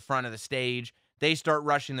roster is at the front of the stage. They start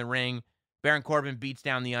rushing the ring. Baron Corbin beats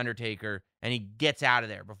down The Undertaker, and he gets out of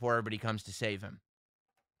there before everybody comes to save him.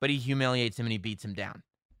 But he humiliates him, and he beats him down.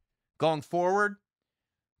 Going forward,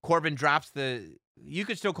 Corbin drops you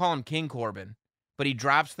could still call him King Corbin, but he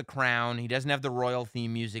drops the crown. He doesn't have the royal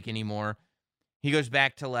theme music anymore. He goes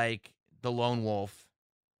back to, like, the Lone Wolf,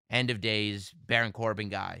 end of days, Baron Corbin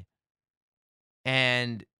guy.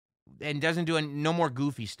 And doesn't do no more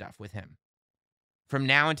goofy stuff with him. From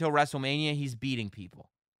now until WrestleMania, he's beating people.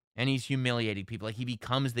 And he's humiliating people. Like, he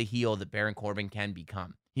becomes the heel that Baron Corbin can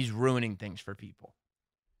become. He's ruining things for people.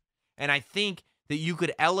 And I think that you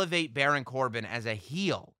could elevate Baron Corbin as a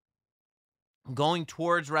heel going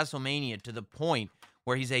towards WrestleMania to the point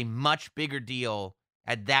where he's a much bigger deal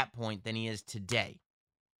at that point than he is today.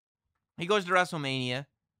 He goes to WrestleMania.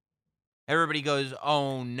 Everybody goes,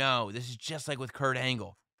 oh no, this is just like with Kurt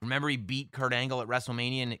Angle. Remember he beat Kurt Angle at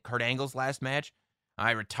WrestleMania in Kurt Angle's last match?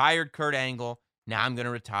 I retired Kurt Angle. Now I'm going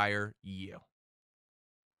to retire you.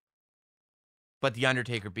 But The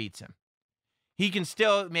Undertaker beats him. He can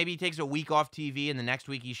still, maybe he takes a week off TV and the next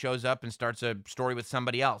week he shows up and starts a story with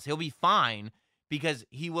somebody else. He'll be fine because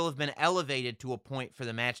he will have been elevated to a point for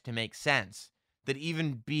the match to make sense. That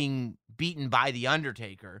even being beaten by The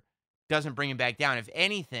Undertaker doesn't bring him back down. If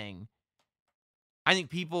anything, I think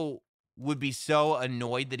people would be so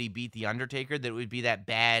annoyed that he beat The Undertaker that it would be that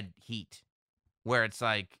bad heat where it's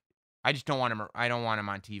like, I just don't want him. I don't want him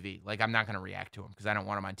on TV. Like, I'm not going to react to him because I don't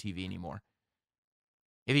want him on TV anymore.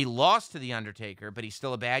 If he lost to The Undertaker, but he's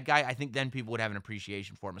still a bad guy, I think then people would have an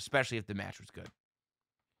appreciation for him, especially if the match was good.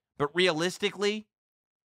 But realistically,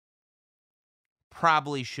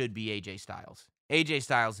 probably should be AJ Styles. AJ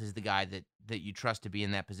Styles is the guy that you trust to be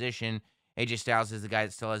in that position. AJ Styles is the guy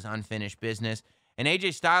that still has unfinished business. And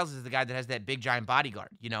AJ Styles is the guy that has that big giant bodyguard,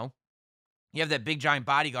 you know? You have that big giant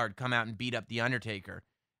bodyguard come out and beat up The Undertaker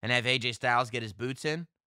and have AJ Styles get his boots in.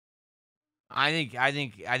 I think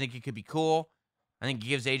it could be cool. I think it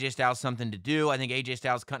gives AJ Styles something to do. I think AJ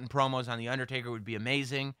Styles cutting promos on The Undertaker would be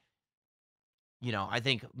amazing. You know, I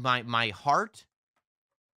think my heart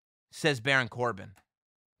says Baron Corbin,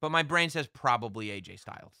 but my brain says probably AJ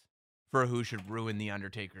Styles for who should ruin The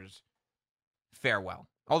Undertaker's farewell.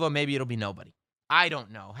 Although maybe it'll be nobody. I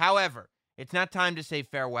don't know. However, it's not time to say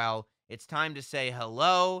farewell. It's time to say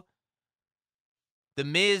hello. The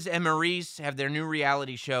Miz and Maurice have their new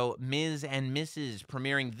reality show, Miz and Mrs.,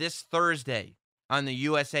 premiering this Thursday on the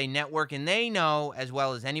USA Network, and they know, as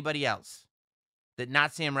well as anybody else, that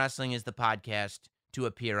Not Sam Wrestling is the podcast to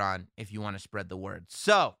appear on if you want to spread the word.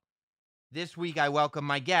 So, this week I welcome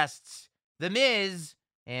my guests, The Miz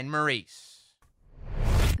and Maurice.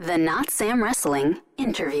 The Not Sam Wrestling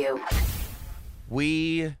interview.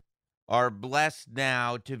 We are blessed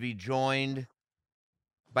now to be joined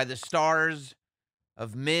by the stars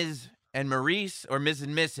of Miz and Maurice, or Miz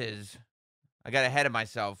and Mrs. I got ahead of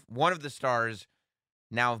myself. One of the stars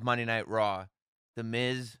now of Monday Night Raw, The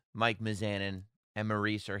Miz, Mike Mizanin, and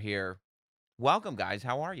Maurice are here. Welcome, guys.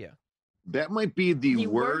 How are you? That might be the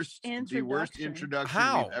worst introduction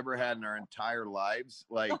How? we've ever had in our entire lives.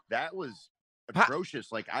 Like, that was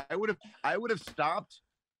atrocious. Like, I would have stopped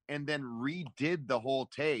and then redid the whole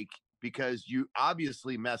take because you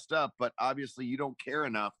obviously messed up, but obviously you don't care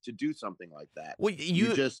enough to do something like that. Well,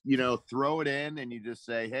 you just, throw it in and you just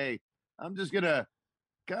say, hey, I'm just going to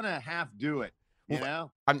kind of half do it. You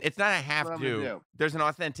know? It's not a have That's what I'm to. gonna do. There's an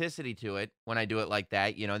authenticity to it when I do it like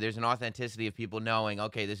that. You know, there's an authenticity of people knowing,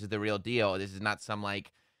 okay, this is the real deal. This is not some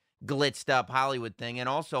like glitzed up Hollywood thing. And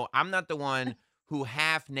also, I'm not the one who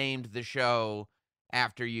half named the show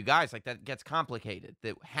after you guys. Like, that gets complicated.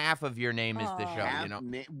 That half of your name is the show, you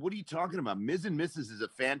know? What are you talking about? Ms. and Mrs. is a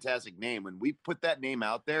fantastic name. When we put that name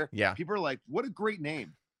out there, Yeah. people are like, what a great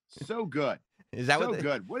name. So good. Is that so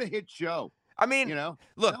good. What a hit show. I mean, Look,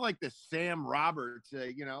 look, not like the Sam Roberts,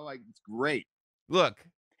 like it's great. look.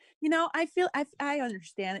 I feel I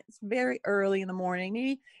understand it. It's very early in the morning.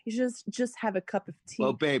 Maybe you just have a cup of tea.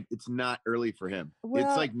 Well, babe, it's not early for him. Well-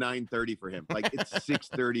 It's like 9:30 for him. Like, it's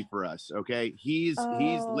 6:30 for us. Okay, he's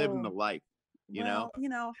living the life.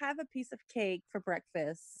 Have a piece of cake for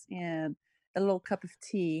breakfast and a little cup of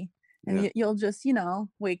tea, and Yeah. you'll just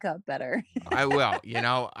wake up better. I will.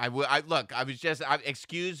 I will. Look.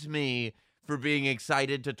 Excuse me for being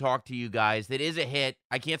excited to talk to you guys. That is a hit.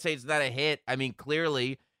 I can't say it's not a hit. I mean,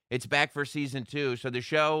 clearly it's back for season 2, so the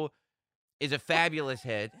show is a fabulous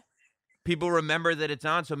hit. People remember that it's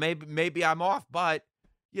on, so maybe I'm off, but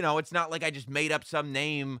it's not like I just made up some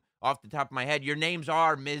name off the top of my head. Your names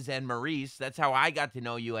are Miz and Maurice. That's how I got to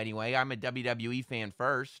know you anyway. I'm a WWE fan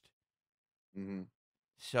first. Mhm.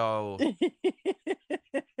 So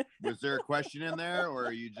Was there a question in there, or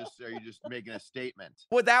are you just making a statement?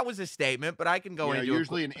 well, that was a statement, but I can go into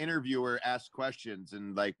Usually an interviewer asks questions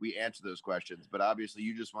and like we answer those questions, but obviously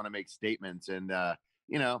you just want to make statements and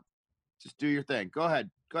just do your thing. Go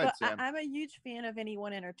ahead, Well, Sam. I'm a huge fan of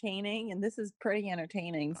anyone entertaining, and this is pretty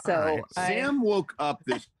entertaining. All So right. Sam woke up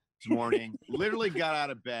this morning, literally got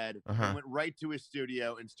out of bed, Uh-huh. and went right to his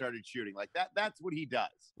studio and started shooting. Like that's what he does.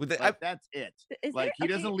 With the- Like, that's it. Is Like, there-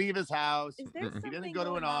 he doesn't okay, leave his house. Is there Mm-mm. something He doesn't go to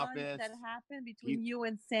an going on office. that happened between you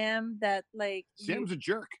and Sam that like Sam's a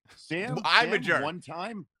jerk. Sam, I'm a Sam, jerk.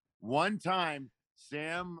 One time,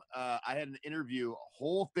 Sam, I had an interview, a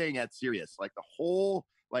whole thing at Sirius, like the whole,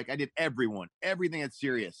 like I did everything at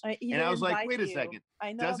Sirius. he And I didn't was like, invite wait a you. second,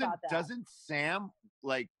 I know about that. doesn't Sam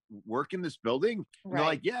like work in this building? And they're Right.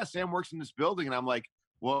 like, yeah, Sam works in this building. And I'm like,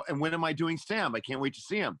 well, and when am I doing Sam? I can't wait to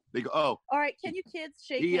see him. They go, oh, All right, can you kids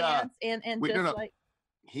shake He, hands and wait, just no. like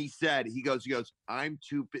he goes, I'm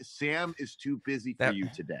too, Sam is too busy for That- you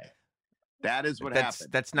today. That is what that's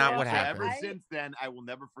happened. that's not Well, what So happened. ever since then, I will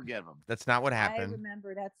never forgive him. That's not what I happened.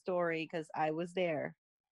 remember that story because I was there,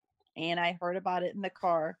 and I heard about it in the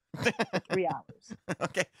car for 3 hours.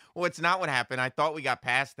 Okay. Well, it's not what happened. I thought we got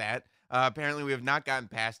past that. Apparently, we have not gotten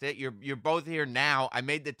past it. You're both here now. I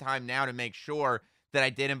made the time now to make sure that I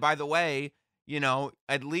did. And by the way,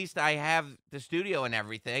 at least I have the studio and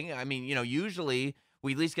everything. I mean, usually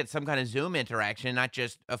we at least get some kind of Zoom interaction, not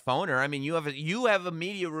just a phoner. I mean, you have a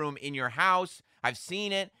media room in your house. I've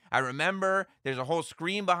seen it. I remember there's a whole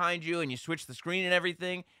screen behind you, and you switch the screen and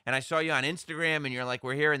everything. And I saw you on Instagram, and you're like,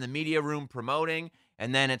 we're here in the media room promoting.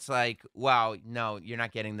 And then it's like, wow, no, you're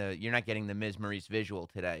not getting the Ms. Maurice visual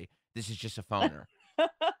today. This is just a phoner.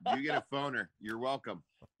 You get a phoner. You're welcome.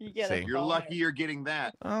 You get See. a You're phone. lucky you're getting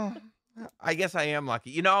that. Oh, I guess I am lucky.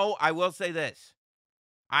 You know, I will say this.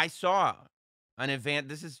 I saw an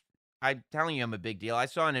I'm telling you I'm a big deal. I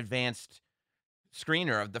saw an advanced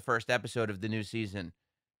screener of the first episode of the new season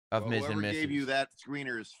of Well, Ms. and whoever Mrs. gave you that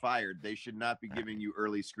screener is fired. They should not be giving you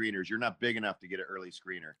early screeners. You're not big enough to get an early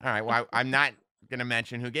screener. All right, well, I'm not going to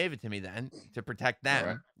mention who gave it to me then to protect them,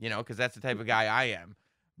 right. you know, because that's the type of guy I am.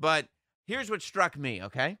 But here's what struck me,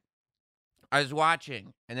 okay? I was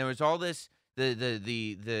watching, and there was all this,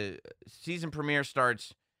 the season premiere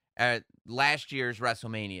starts at last year's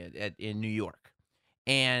WrestleMania in New York.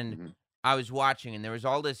 And Mhm. I was watching, and there was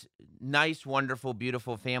all this nice, wonderful,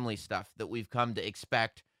 beautiful family stuff that we've come to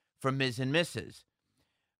expect from Ms. and Mrs.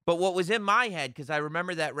 But what was in my head, because I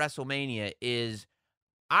remember that WrestleMania, is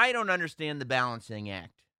I don't understand the balancing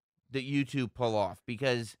act that you two pull off,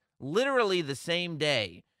 because literally the same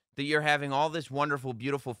day that you're having all this wonderful,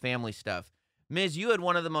 beautiful family stuff, Miz, you had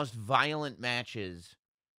one of the most violent matches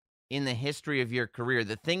in the history of your career.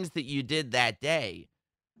 The things that you did that day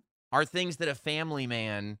are things that a family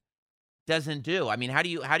man doesn't do. I mean, at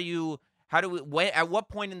what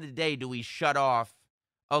point in the day do we shut off,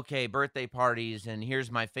 okay, birthday parties and here's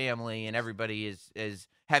my family and everybody is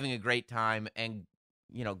having a great time and,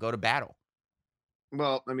 you know, go to battle?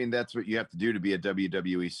 Well, I mean, that's what you have to do to be a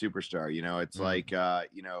WWE superstar. You know, it's like,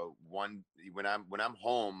 you know, when I'm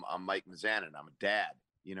home, I'm Mike Mizanin. I'm a dad.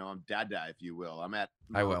 You know, I'm dada, if you will. I'm at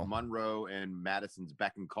Monroe and Madison's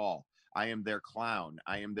beck and call. I am their clown.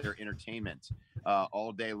 I am their entertainment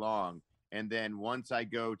all day long. And then once I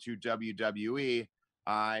go to WWE,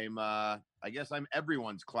 I guess I'm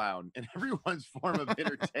everyone's clown and everyone's form of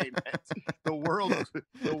entertainment. the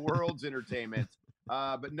world's entertainment.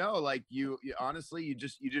 But no, like you honestly,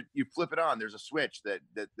 you flip it on. There's a switch that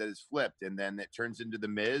is flipped, and then it turns into the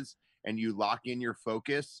Miz, and you lock in your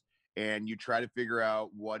focus and you try to figure out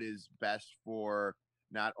what is best for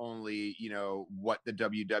not only, you know, what the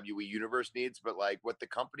WWE universe needs, but like what the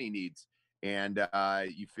company needs. And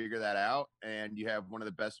you figure that out, and you have one of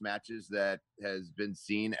the best matches that has been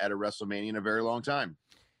seen at a WrestleMania in a very long time.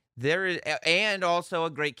 There is, and also a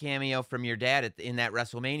great cameo from your dad in that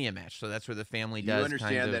WrestleMania match. So that's where the family does. You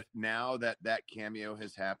understand that now that cameo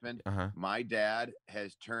has happened, my dad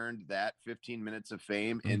has turned that 15 minutes of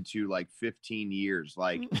fame into like 15 years.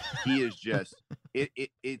 Like he is just,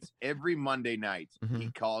 it's every Monday night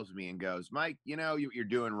he calls me and goes, Mike, you know, you're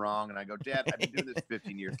doing wrong. And I go, Dad, I've been doing this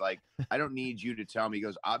 15 years. Like, I don't need you to tell me. He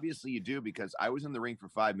goes, obviously you do, because I was in the ring for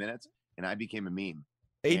 5 minutes and I became a meme.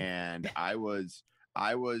 And I went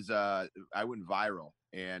viral,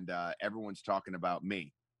 and everyone's talking about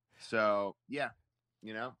me. So yeah,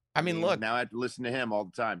 you know, I mean, look, now I have to listen to him all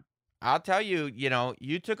the time. I'll tell you, you know,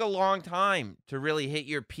 you took a long time to really hit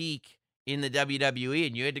your peak in the WWE,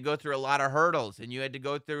 and you had to go through a lot of hurdles, and you had to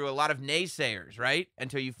go through a lot of naysayers, right?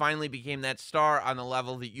 Until you finally became that star on the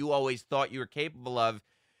level that you always thought you were capable of.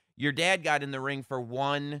 Your dad got in the ring for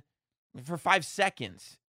 5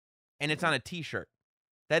 seconds, and it's on a T-shirt.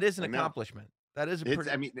 That is an accomplishment. That is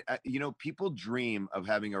I mean, you know, people dream of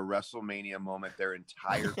having a WrestleMania moment their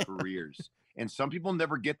entire careers. And some people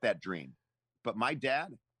never get that dream. But my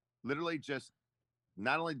dad literally just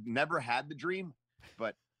not only never had the dream,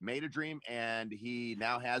 but made a dream, and he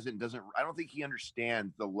now has it and I don't think he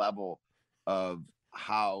understands the level of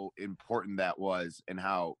how important that was and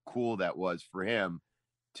how cool that was for him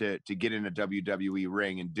to get in a WWE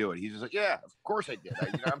ring and do it. He's just like, yeah, of course I did.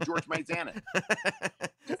 I'm George Mizanin.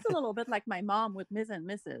 Just a little bit like my mom with Ms. and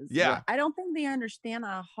Mrs. Yeah. I don't think they understand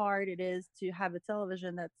how hard it is to have a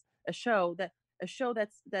television that's a show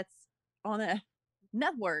that's on a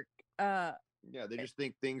network. Yeah, they just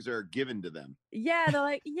think things are given to them. Yeah, they're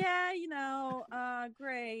like, yeah, you know,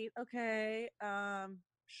 great, okay,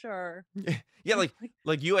 sure. Yeah,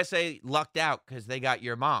 like USA lucked out because they got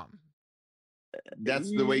your mom. That's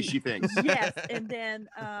the way she thinks. Yes, and then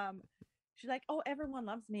she's like, oh, everyone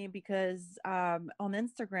loves me because on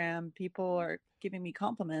Instagram people are giving me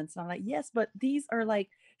compliments. And I'm like, yes, but these are like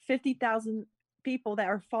 50,000 people that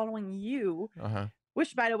are following you.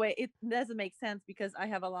 Which, by the way, it doesn't make sense because I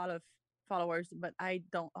have a lot of followers, but I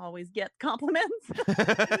don't always get compliments.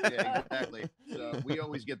 Yeah, exactly. So we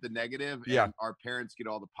always get the negative, and our parents get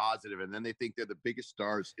all the positive, and then they think they're the biggest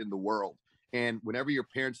stars in the world. And whenever your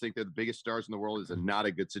parents think they're the biggest stars in the world, is not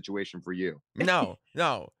a good situation for you. No,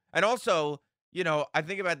 no. And also, you know, I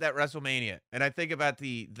think about that WrestleMania, and I think about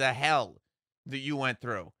the hell that you went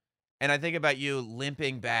through, and I think about you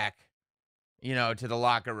limping back, you know, to the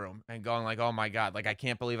locker room and going like, "Oh my God, like I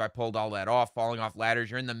can't believe I pulled all that off, falling off ladders."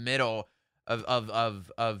 You're in the middle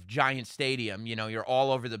of Giant Stadium, you know, you're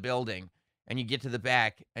all over the building, and you get to the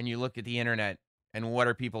back and you look at the internet, and what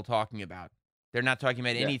are people talking about? They're not talking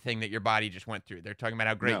about Yeah. anything that your body just went through. They're talking about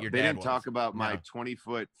how great No, your they dad didn't was. talk about my No.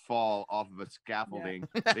 20-foot fall off of a scaffolding.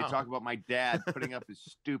 They No. talk about my dad putting up his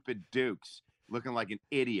stupid dukes, looking like an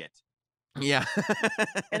idiot. Yeah.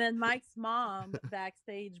 And then Mike's mom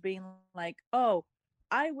backstage being like, "Oh,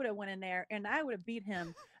 I would have went in there and I would have beat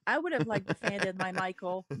him. I would have like defended my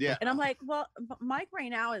Michael." Yeah. And I'm like, "Well, Mike right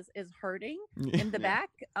now is hurting in the Yeah.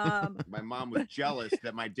 back." My mom was jealous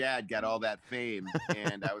that my dad got all that fame.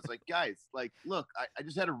 And I was like, guys, like, look, I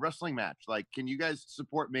just had a wrestling match. Like, can you guys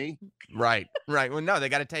support me? Right, right. Well, no, they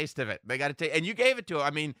got a taste of it. They got to take, and you gave it to them.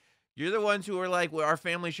 I mean, you're the ones who were like, well, our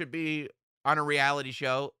family should be on a reality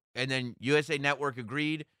show, and then USA Network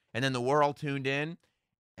agreed, and then the world tuned in,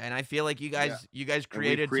 and I feel like you guys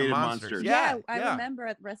created, created some monsters. monsters. Yeah, I remember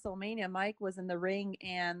at WrestleMania, Mike was in the ring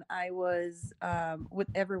and I was with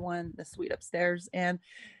everyone, the suite upstairs, and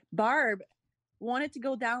Barb wanted to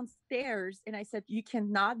go downstairs and I said, "You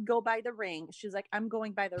cannot go by the ring." She's like, "I'm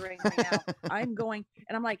going by the ring right now." I'm going,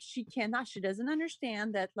 and I'm like, she cannot, she doesn't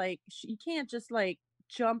understand that, like, she can't just like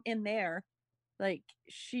jump in there. Like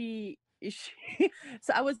she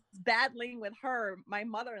so I was battling with her, my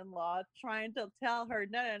mother-in-law, trying to tell her,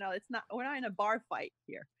 no, it's not, we're not in a bar fight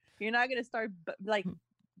here. You're not gonna start like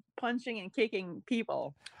punching and kicking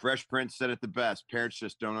people. Fresh Prince said it the best. Parents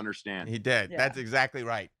just don't understand. He did. Yeah. That's exactly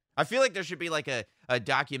right. I feel like there should be like a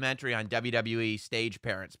documentary on WWE stage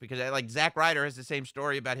parents, because like Zack Ryder has the same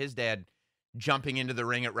story about his dad jumping into the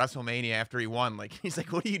ring at WrestleMania after he won. Like, he's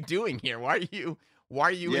like, "What are you doing here? Why are you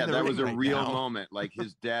Yeah, in the that ring was a right real now?" moment. Like,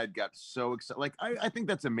 his dad got so excited. Like, I think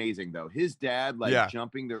that's amazing though. His dad, like, Yeah.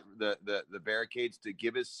 jumping the barricades to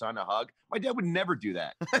give his son a hug. My dad would never do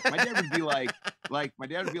that. My dad would be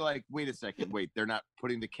like, wait a second, wait, they're not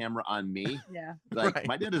putting the camera on me. Yeah. Like, Right.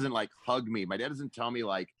 my dad doesn't like hug me. My dad doesn't tell me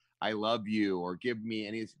like I love you or give me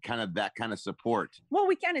any kind of that kind of support. Well,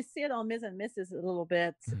 we kind of see it on Ms. and Mrs. a little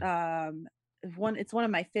bit. It's one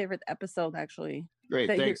of my favorite episodes actually. Great,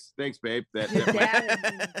 That your- thanks, babe. Your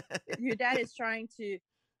dad, your dad is trying to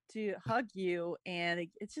hug you, and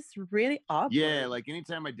it's just really awkward. Yeah, like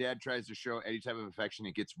anytime my dad tries to show any type of affection,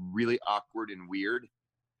 it gets really awkward and weird.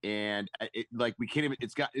 And it like we can't even.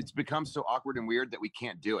 It's become so awkward and weird that we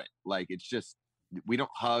can't do it. Like, it's just, we don't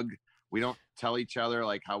hug, we don't tell each other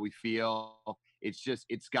like how we feel.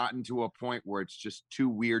 It's gotten to a point where it's just too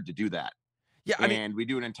weird to do that. Yeah, I mean, And we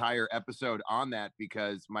do an entire episode on that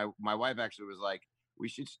because my wife actually was like, we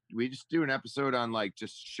just do an episode on like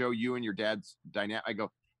just show you and your dad's dynamic. I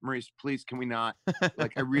go, Maurice, please, can we not?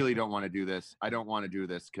 Like, I really don't want to do this. I don't want to do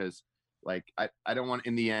this because like I don't want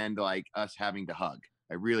in the end like us having to hug.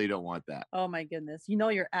 I really don't want that. Oh my goodness, you know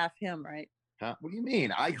you're af him, right? Huh? What do you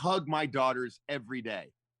mean? I hug my daughters every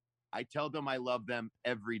day. I tell them I love them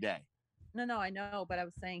every day. No, I know, but I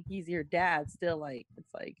was saying he's your dad. Still, like, it's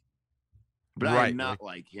like, But Right, I'm not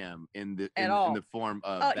like him in the At in all. the form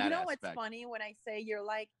of oh, that you know aspect. what's funny when I say you're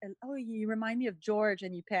like, oh, you remind me of George,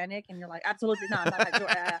 and you panic, and you're like, absolutely not, I'm not like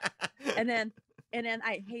George. and then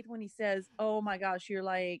I hate when he says, oh my gosh, you're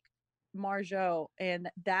like Marjo, and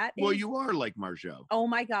that Well, is, you are like Marjo. oh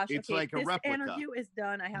my gosh, It's okay, like a this replica. interview is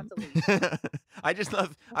done. I have to leave.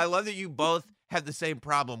 I love that you both have the same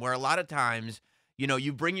problem, where a lot of times, you know,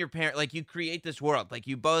 you bring your parent, like, you create this world, like,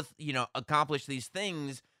 you both, you know, accomplish these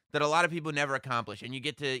things that a lot of people never accomplish, and you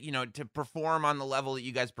get to, you know, to perform on the level that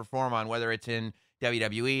you guys perform on, whether it's in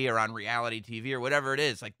WWE or on reality TV or whatever it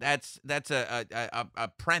is. Like, that's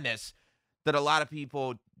a premise that a lot of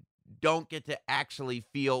people don't get to actually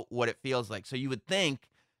feel what it feels like. So you would think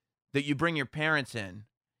that you bring your parents in,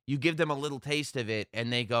 you give them a little taste of it,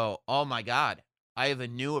 and they go, oh my God, I have a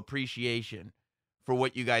new appreciation for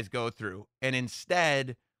what you guys go through. And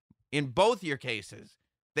instead, in both your cases,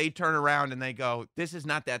 they turn around and they go, this is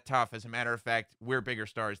not that tough. As a matter of fact, we're bigger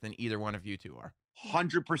stars than either one of you two are.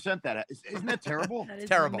 100% that. Isn't that terrible? That is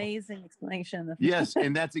Terrible. an amazing explanation. Yes,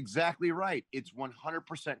 and that's exactly right. It's 100%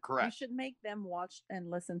 You correct. should make them watch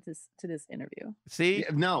and listen to this interview. See?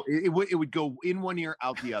 Yeah, no, it would go in one ear,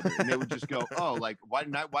 out the other, and they would just go, "Oh, like why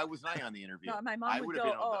wasn't I on the interview?" No, my I mom would would've go,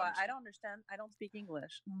 been on "Oh, the I understand. don't understand. I don't speak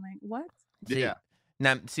English." I'm like, "What?" See? Yeah.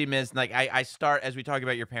 Now, see, Miz, like I start as we talk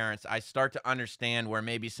about your parents, I start to understand where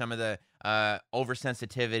maybe some of the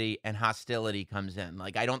oversensitivity and hostility comes in.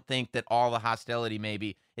 Like I don't think that all the hostility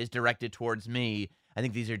maybe is directed towards me. I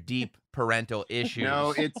think these are deep parental issues.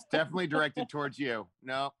 No, it's definitely directed towards you.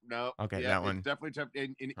 No. Okay, Yeah, that it's one. definitely tough.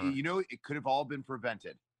 And All right. you know, it could have all been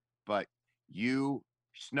prevented, but you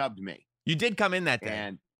snubbed me. You did come in that day.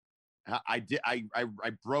 And I did. I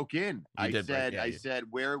broke in. You did break, yeah, I you- said,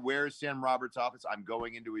 where is Sam Roberts' office? I'm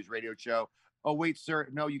going into his radio show. Oh wait, sir,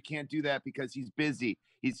 no, you can't do that because he's busy.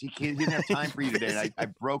 He didn't have time for you today. And I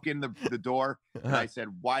broke in the door and I said,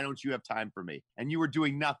 why don't you have time for me? And you were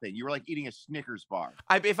doing nothing. You were like eating a Snickers bar.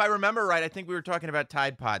 If I remember right, I think we were talking about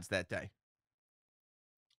Tide Pods that day.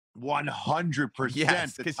 100%.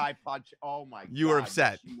 Yes, The 'cause Tide Pod. Oh my God. You were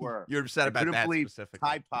upset. You were. You were upset I about couldn't that believe specifically.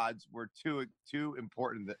 Tide Pods were too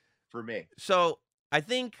important for me. So I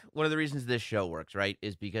think one of the reasons this show works, right,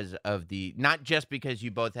 is because of not just because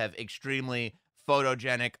you both have extremely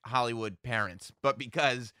photogenic Hollywood parents, but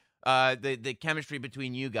because the chemistry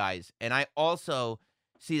between you guys. And I also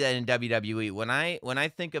see that in WWE. When I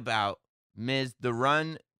think about Miz, the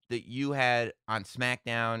run that you had on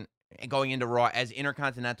SmackDown and going into Raw as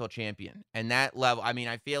Intercontinental Champion, and that level, I mean,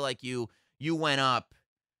 I feel like you went up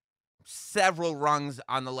several rungs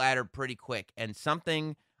on the ladder pretty quick. And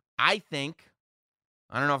something I think,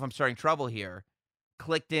 I don't know if I'm starting trouble here,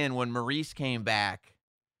 clicked in when Maurice came back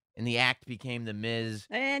and the act became The Miz.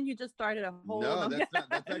 And you just started a whole. No, that's not.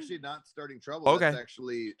 That's actually not starting trouble. Okay. That's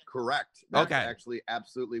actually correct. That's Okay. actually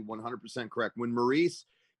absolutely 100% correct. When Maurice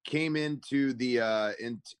came into the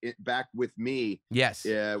back with me, Yes.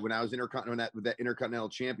 when I was with that Intercontinental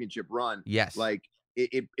Championship run, Yes. like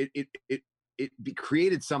it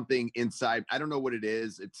created something inside. I don't know what it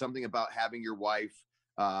is. It's something about having your wife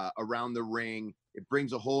around the ring. It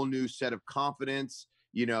brings a whole new set of confidence.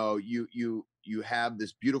 You know, you have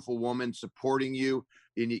this beautiful woman supporting you,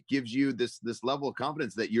 and it gives you this level of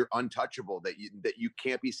confidence that you're untouchable, that you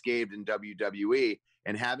can't be scathed in WWE.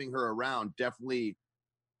 And having her around definitely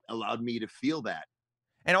allowed me to feel that.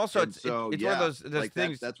 And also, And it's so, one yeah, of those like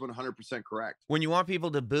things. that's 100% correct. When you want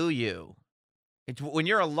people to boo you, it's when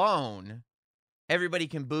you're alone, everybody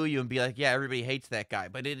can boo you and be like, yeah, everybody hates that guy.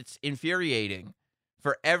 But it's infuriating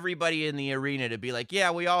for everybody in the arena to be like,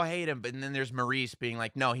 yeah, we all hate him. But then there's Maurice being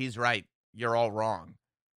like, no, he's right. You're all wrong.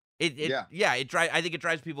 I think it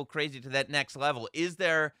drives people crazy to that next level.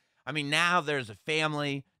 Now there's a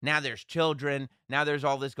family, now there's children, now there's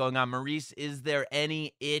all this going on. Maurice, is there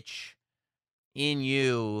any itch in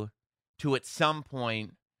you to at some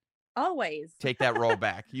point Always. take that role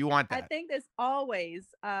back? You want that? I think there's always.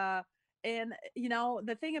 And you know,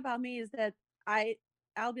 the thing about me is that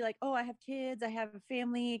I'll be like, oh, I have kids, I have a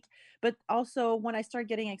family, but also when I start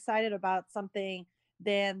getting excited about something,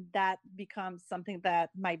 then that becomes something that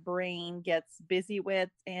my brain gets busy with.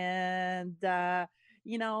 And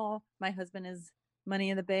you know, my husband is Money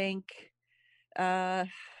in the Bank.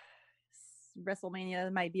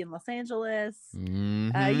 WrestleMania might be in Los Angeles.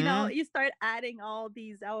 You know, you start adding all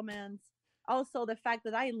these elements. Also, the fact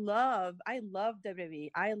that I love WWE.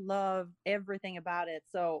 I love everything about it.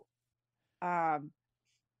 So,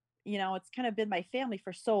 you know, it's kind of been my family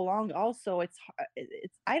for so long. Also, it's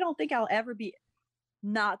I don't think I'll ever be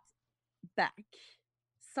not back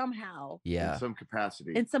somehow. Yeah. In some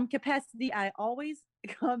capacity. In some capacity, I always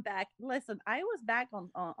come back. Listen, I was back on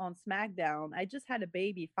SmackDown. I just had a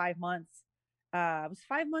baby, 5 months. It was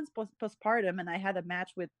 5 months postpartum, and I had a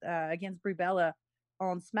match with against Brie Bella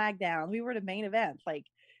on SmackDown. We were the main event. Like,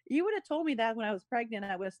 you would have told me that when I was pregnant,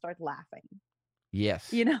 I would have started laughing.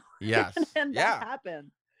 Yes. You know? Yes. And that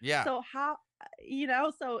happened. Yeah. So how, you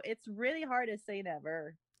know, so it's really hard to say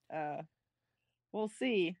never. We'll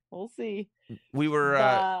see. We were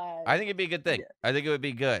But I think it'd be a good thing. I think it would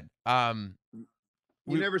be good.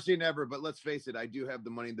 You never say never, but let's face it. I do have the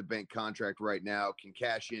Money in the Bank contract right now. Can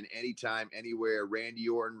cash in anytime, anywhere. Randy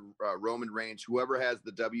Orton, Roman Reigns, whoever has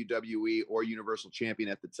the WWE or Universal Champion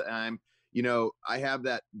at the time. You know, I have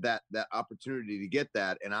that opportunity to get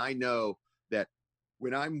that, and I know that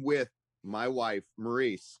when I'm with my wife,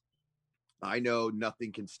 Maurice, I know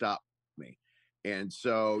nothing can stop me. And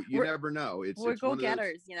so you never know. We're it's one of those-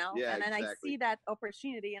 go-getters, you know? Yeah, and then exactly. I see that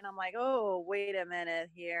opportunity and I'm like, oh, wait a minute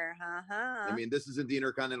here. I mean, this isn't the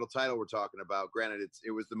Intercontinental title we're talking about. Granted, it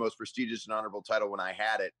was the most prestigious and honorable title when I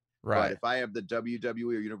had it. Right. But if I have the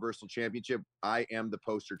WWE or Universal Championship, I am the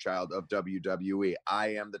poster child of WWE.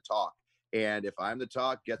 I am the talk. And if I'm the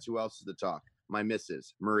talk, guess who else is the talk? My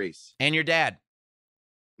missus, Maurice. And your dad.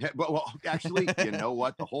 Yeah, well, actually, you know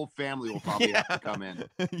what? The whole family will probably have to come in.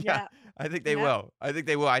 Yeah, I think they Yeah. will. I think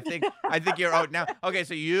they will. I think you're out now. Okay,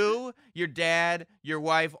 so you, your dad, your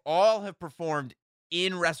wife, all have performed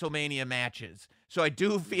in WrestleMania matches. So I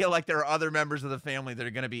do feel like there are other members of the family that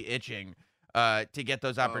are going to be itching to get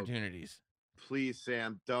those opportunities. Please,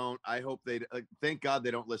 Sam, don't. I hope they. Thank God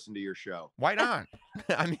they don't listen to your show. Why not?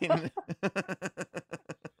 I mean,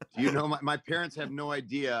 You know, my parents have no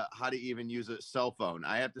idea how to even use a cell phone.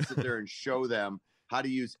 I have to sit there and show them how to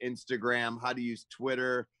use Instagram, how to use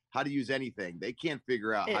Twitter, how to use anything. They can't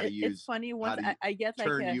figure out how to use. It's funny once how to I get like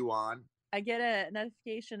turn you on. I get a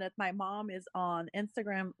notification that my mom is on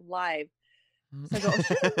Instagram Live. So I go, oh,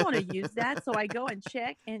 she doesn't want to use that. So I go and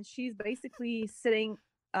check, and she's basically sitting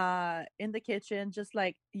in the kitchen, just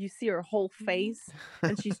like you see her whole face,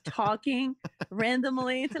 and she's talking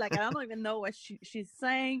randomly to like, I don't even know what she's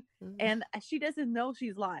saying, and she doesn't know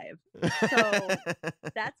she's live. So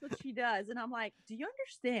that's what she does. And I'm like, do you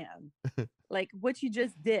understand like what you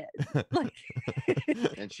just did? Like,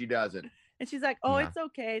 And she doesn't. and she's like, oh, Yeah. it's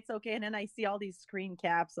okay. And then I see all these screen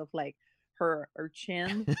caps of like her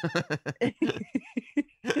chin.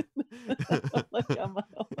 Like, I'm like,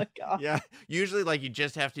 oh my god. yeah. Usually, like, you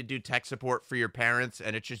just have to do tech support for your parents,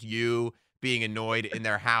 and it's just you being annoyed in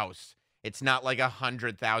their house. It's not like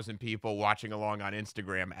 100,000 people watching along on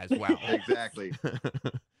Instagram as well. Exactly.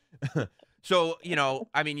 So, you know,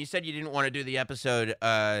 I mean, you said you didn't want to do the episode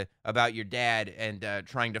about your dad and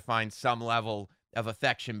trying to find some level of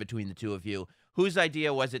affection between the two of you. Whose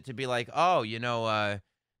idea was it to be like, oh, you know,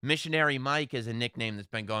 Missionary Mike is a nickname that's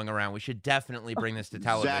been going around. We should definitely bring this to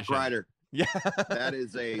television. Zack Ryder. Yeah. That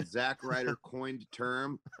is a Zack Ryder coined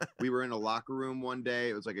term. We were in a locker room one day.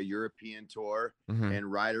 It was like a European tour, Mhm.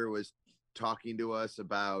 and Ryder was talking to us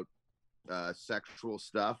about sexual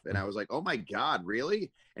stuff, and I was like, "Oh my God, really?"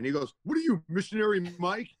 And he goes, "What are you, Missionary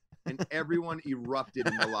Mike?" And everyone erupted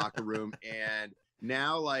in the locker room. And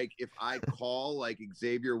now, like, if I call like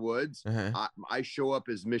Xavier Woods, Uh-huh. I show up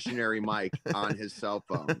as Missionary Mike on his cell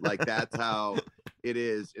phone. Like, that's how it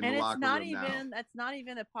is in And the it's locker not room even now. that's not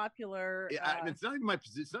even a popular It's not even my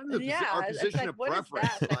position. It's not even our it's position like, of what is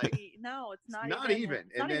preference. that? Like, no, it's not not even even.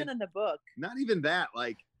 it's not And even then- in the book. not even that.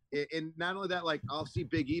 Like, and not only that, like, I'll see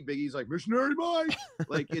Big E. Big E's like, Missionary Mike.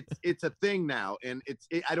 Like, it's a thing now, and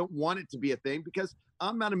I don't want it to be a thing because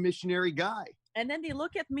I'm not a missionary guy. And then they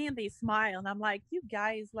look at me and they smile, and I'm like, you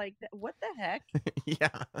guys, like, what the heck? Yeah.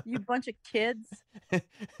 You bunch of kids.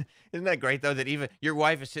 Isn't that great though that even your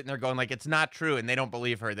wife is sitting there going like it's not true and they don't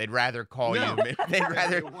believe her. They'd rather call No. you. They'd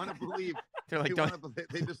rather They want to believe. they're like don't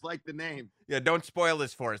They just like the name. yeah, don't spoil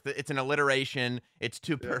this for us. It's an alliteration. It's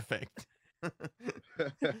too perfect.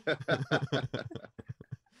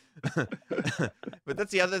 But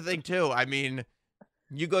that's the other thing too. I mean,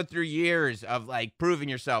 you go through years of like proving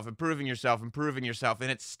yourself, and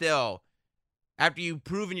it's still after you've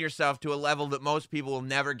proven yourself to a level that most people will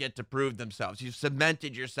never get to prove themselves. You've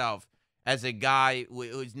cemented yourself as a guy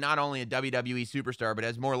who's not only a WWE superstar, but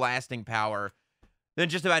has more lasting power than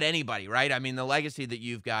just about anybody, right? I mean, the legacy that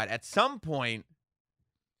you've got, at some point,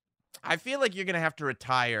 I feel like you're going to have to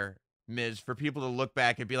retire, Miz, for people to look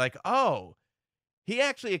back and be like, oh, he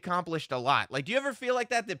actually accomplished a lot. Like, do you ever feel like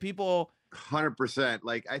that people... 100%.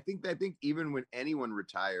 Like, I think even when anyone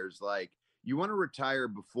retires, like, you want to retire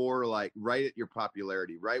before, like, right at your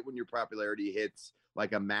popularity, right when your popularity hits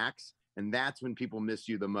like a max, and that's when people miss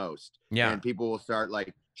you the most. Yeah. And people will start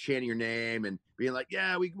like chanting your name and being like,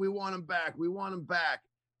 yeah, we want him back. We want him back.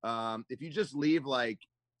 If you just leave like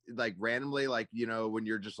randomly, like, you know, when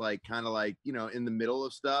you're just like kind of like, you know, in the middle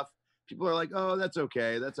of stuff, people are like, oh, that's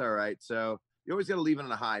okay. That's all right. So you always got to leave it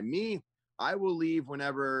on a high. Me, I will leave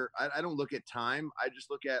whenever. I don't look at time. I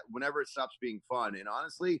just look at whenever it stops being fun. And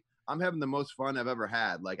honestly, I'm having the most fun I've ever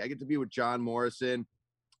had. Like, I get to be with John Morrison.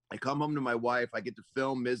 I come home to my wife. I get to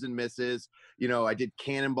film Ms. and Mrs. You know, I did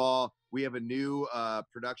Cannonball. We have a new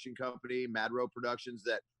production company, Mad Row Productions,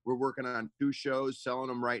 that we're working on 2 shows, selling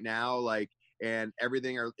them right now. Like, and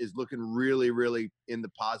everything is looking really, really in the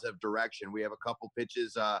positive direction. We have a couple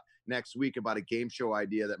pitches next week about a game show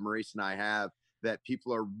idea that Maurice and I have that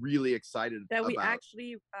people are really excited That about. we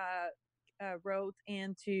actually wrote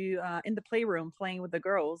into in the playroom playing with the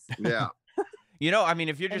girls. Yeah. You know, I mean,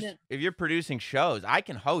 if you're And just then- if you're producing shows, I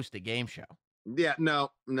can host a game show. Yeah. No.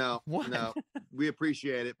 What? No. We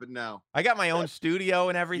appreciate it, but no. I got my own studio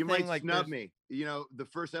and everything. You might like snub there's- me. You know, the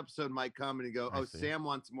first episode might come and you go, I oh, see. Sam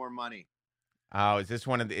wants more money. Oh, is this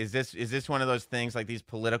one of the, is this one of those things like these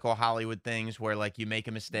political Hollywood things where like you make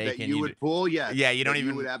a mistake That and you would pull, yes. yeah, you don't that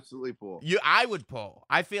even You would absolutely pull. I would pull.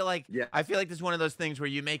 I feel like Yeah. this is one of those things where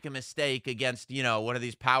you make a mistake against, one of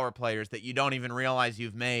these power players that you don't even realize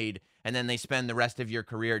you've made, and then they spend the rest of your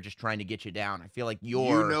career just trying to get you down. I feel like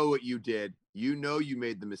You know what you did. You know you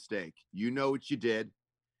made the mistake. You know what you did.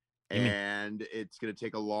 And it's going to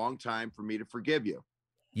take a long time for me to forgive you.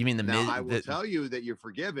 You mean now, I will tell you that you're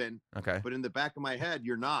forgiven. Okay. But in the back of my head,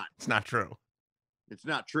 you're not. It's not true. It's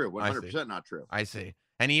not true. 100% not true. I see.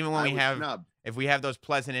 And even when if we have those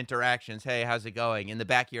pleasant interactions, hey, how's it going? In the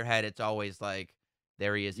back of your head, it's always like,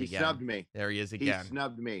 there he is again. He snubbed me. There he is again. He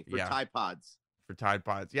snubbed me for Tide Pods. For Tide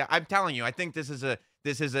Pods. Yeah, I'm telling you, I think this is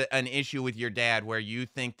an issue with your dad where you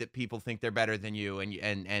think that people think they're better than you,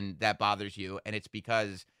 and that bothers you, and it's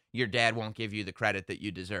because your dad won't give you the credit that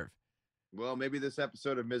you deserve. Well, maybe this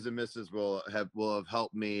episode of Ms. and Mrs. will have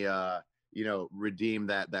helped me, redeem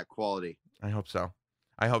that quality. I hope so.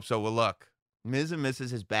 Well, look, Ms. and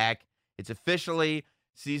Mrs. is back. It's officially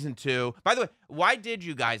season 2. By the way, why did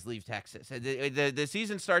you guys leave Texas? The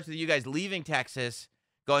season starts with you guys leaving Texas,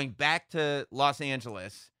 going back to Los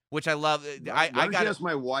Angeles, which I love. I got to ask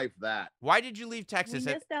my wife that. Why did you leave Texas?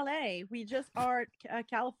 We missed LA. We just are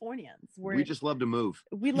Californians. We just love to move.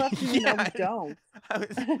 We love to, we don't.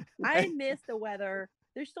 I miss the weather.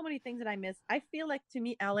 There's so many things that I miss. I feel like, to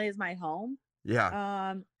me, LA is my home.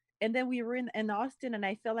 Yeah. And then we were in Austin, and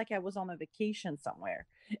I felt like I was on a vacation somewhere.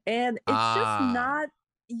 And it's just not.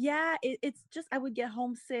 Yeah, it's just I would get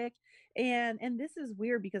homesick, and this is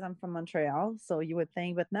weird because I'm from Montreal, so you would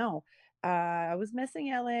think, but no. I was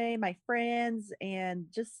missing LA, my friends, and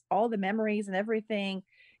just all the memories and everything.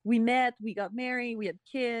 We met, we got married, we had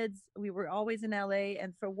kids. We were always in LA,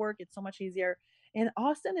 and for work, it's so much easier. And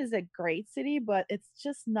Austin is a great city, but it's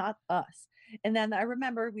just not us. And then I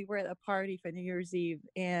remember we were at a party for New Year's Eve,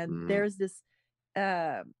 and there's this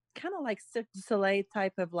kind of like Cirque du Soleil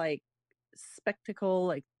type of like spectacle,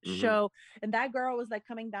 like show. And that girl was like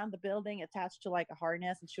coming down the building attached to like a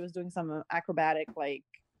harness, and she was doing some acrobatic, like,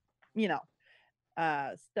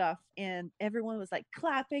 stuff, and everyone was like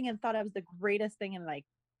clapping and thought I was the greatest thing, and like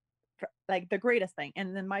the greatest thing.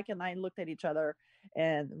 And then Mike and I looked at each other,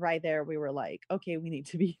 and right there we were like, okay, we need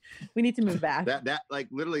to move back. that like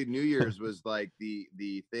literally New Year's was like the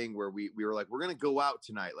thing where we were like, we're gonna go out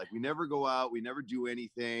tonight. Like, we never go out, we never do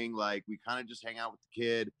anything, like we kind of just hang out with the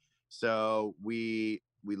kid. So we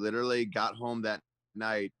literally got home that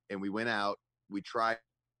night, and we went out, we tried,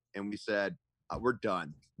 and we said, we're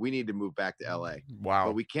done. We need to move back to LA. Wow.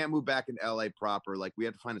 But we can't move back in LA proper. Like, we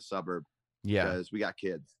have to find a suburb. Yeah. Because we got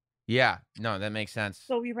kids. Yeah. No, that makes sense.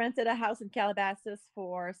 So we rented a house in Calabasas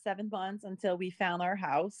for 7 months until we found our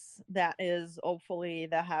house. That is hopefully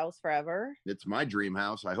the house forever. It's my dream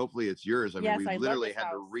house. Hopefully it's yours. I mean, we literally had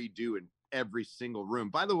to redo in every single room.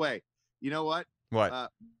 By the way, you know what? What?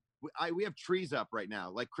 We have trees up right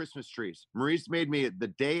now, like Christmas trees. Maurice made me the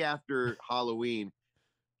day after Halloween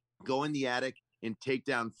go in the attic and take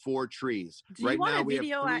down 4 trees. Do you want a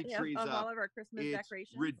video of all of our Christmas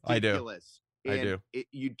decorations? Ridiculous. I do.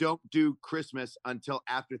 You don't do Christmas until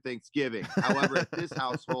after Thanksgiving. However, at this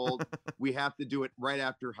household, we have to do it right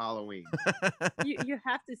after Halloween. You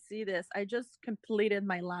have to see this. I just completed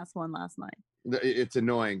my last one last night. It's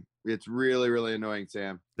annoying. It's really, really annoying,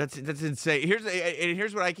 Sam. That's insane.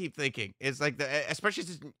 Here's what I keep thinking. It's like especially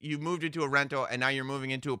since you moved into a rental and now you're moving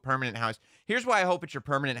into a permanent house. Here's why I hope it's your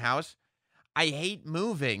permanent house. I hate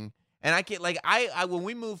moving, and I can't, like, I when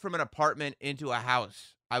we moved from an apartment into a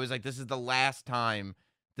house, I was like, this is the last time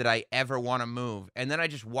that I ever want to move. And then I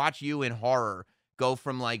just watch you in horror go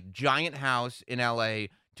from like giant house in LA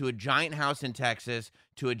to a giant house in Texas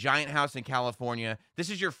to a giant house in California. This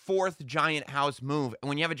is your 4th giant house move. And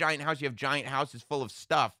when you have a giant house, you have giant houses full of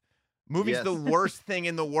stuff. Moving's the worst thing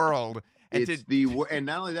in the world. And and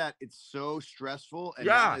not only that, it's so stressful. And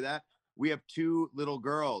not only that, we have 2 little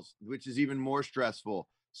girls, which is even more stressful.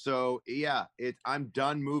 So yeah, I'm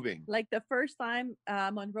done moving. Like the first time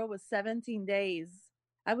Monroe was 17 days.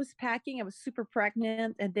 I was packing. I was super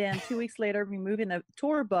pregnant, and then 2 weeks later, we moved in a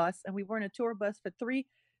tour bus, and we were in a tour bus for three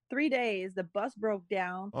days. The bus broke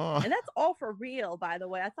down, and that's all for real, by the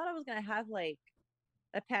way. I thought I was gonna have like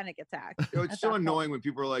a panic attack. It's so annoying when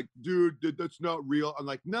people are like, "Dude, that's not real." I'm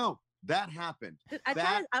like, "No, that happened.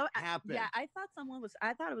 That happened." Yeah, I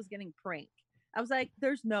thought it was getting pranked. I was like,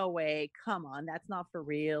 "There's no way. Come on, that's not for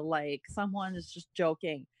real. Like someone is just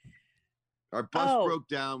joking." Our bus broke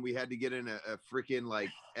down. We had to get in a freaking like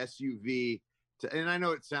SUV and I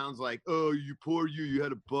know it sounds like, oh, you poor you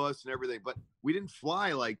had a bus and everything, but we didn't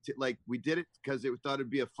fly like we did it because we thought it'd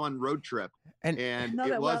be a fun road trip, and no,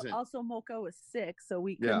 it wasn't. Well, also Mocha was sick, so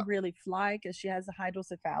we couldn't really fly because she has a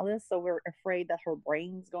hydrocephalus, so we're afraid that her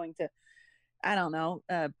brain's going to, I don't know,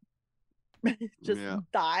 just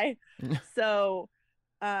die. So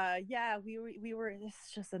we were,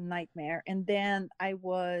 it's just a nightmare. And then I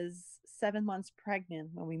was 7 months pregnant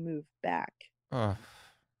when we moved back.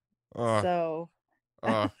 So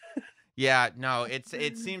yeah, no, it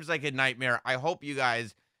seems like a nightmare. I hope you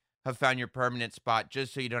guys have found your permanent spot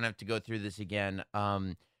just so you don't have to go through this again.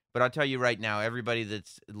 But I'll tell you right now, everybody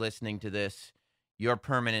that's listening to this, your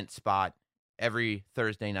permanent spot every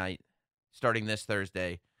Thursday night, starting this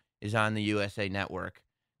Thursday, is on the USA Network,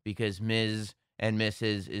 because Ms. and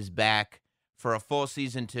Mrs. is back for a full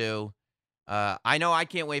season 2. I know I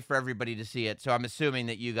can't wait for everybody to see it, so I'm assuming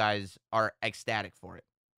that you guys are ecstatic for it.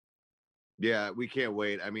 Yeah, we can't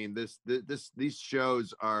wait. I mean, these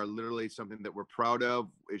shows are literally something that we're proud of.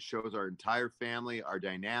 It shows our entire family, our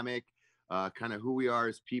dynamic, kind of who we are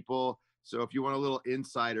as people. So if you want a little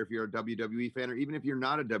insider, if you're a WWE fan, or even if you're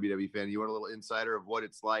not a WWE fan, you want a little insider of what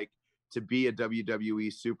it's like to be a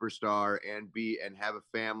WWE superstar and have a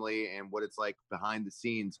family, and what it's like behind the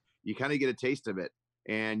scenes, you kind of get a taste of it,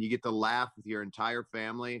 and you get to laugh with your entire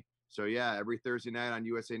family. So yeah, every Thursday night on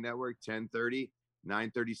USA Network, 10:30,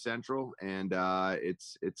 9:30 Central, and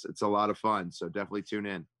it's a lot of fun. So definitely tune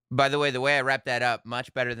in. By the way I wrapped that up,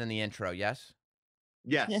 much better than the intro. Yes.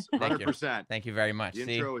 Yes, 100%. Thank you very much. The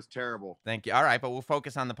intro is terrible. Thank you. All right, but we'll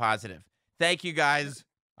focus on the positive. Thank you, guys.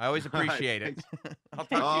 I always appreciate it. I'll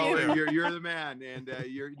talk to you soon. You're the man, and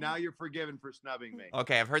you're forgiven for snubbing me.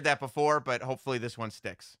 Okay, I've heard that before, but hopefully this one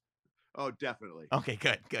sticks. Oh, definitely. Okay,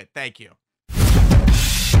 good. Thank you.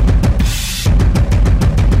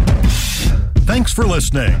 Thanks for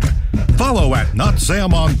listening. Follow at Not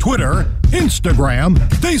Sam on Twitter, Instagram,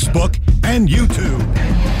 Facebook, and YouTube.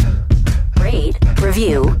 Rate,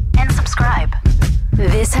 review, and subscribe.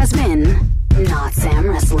 This has been Not Sam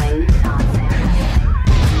Wrestling. Not Sam.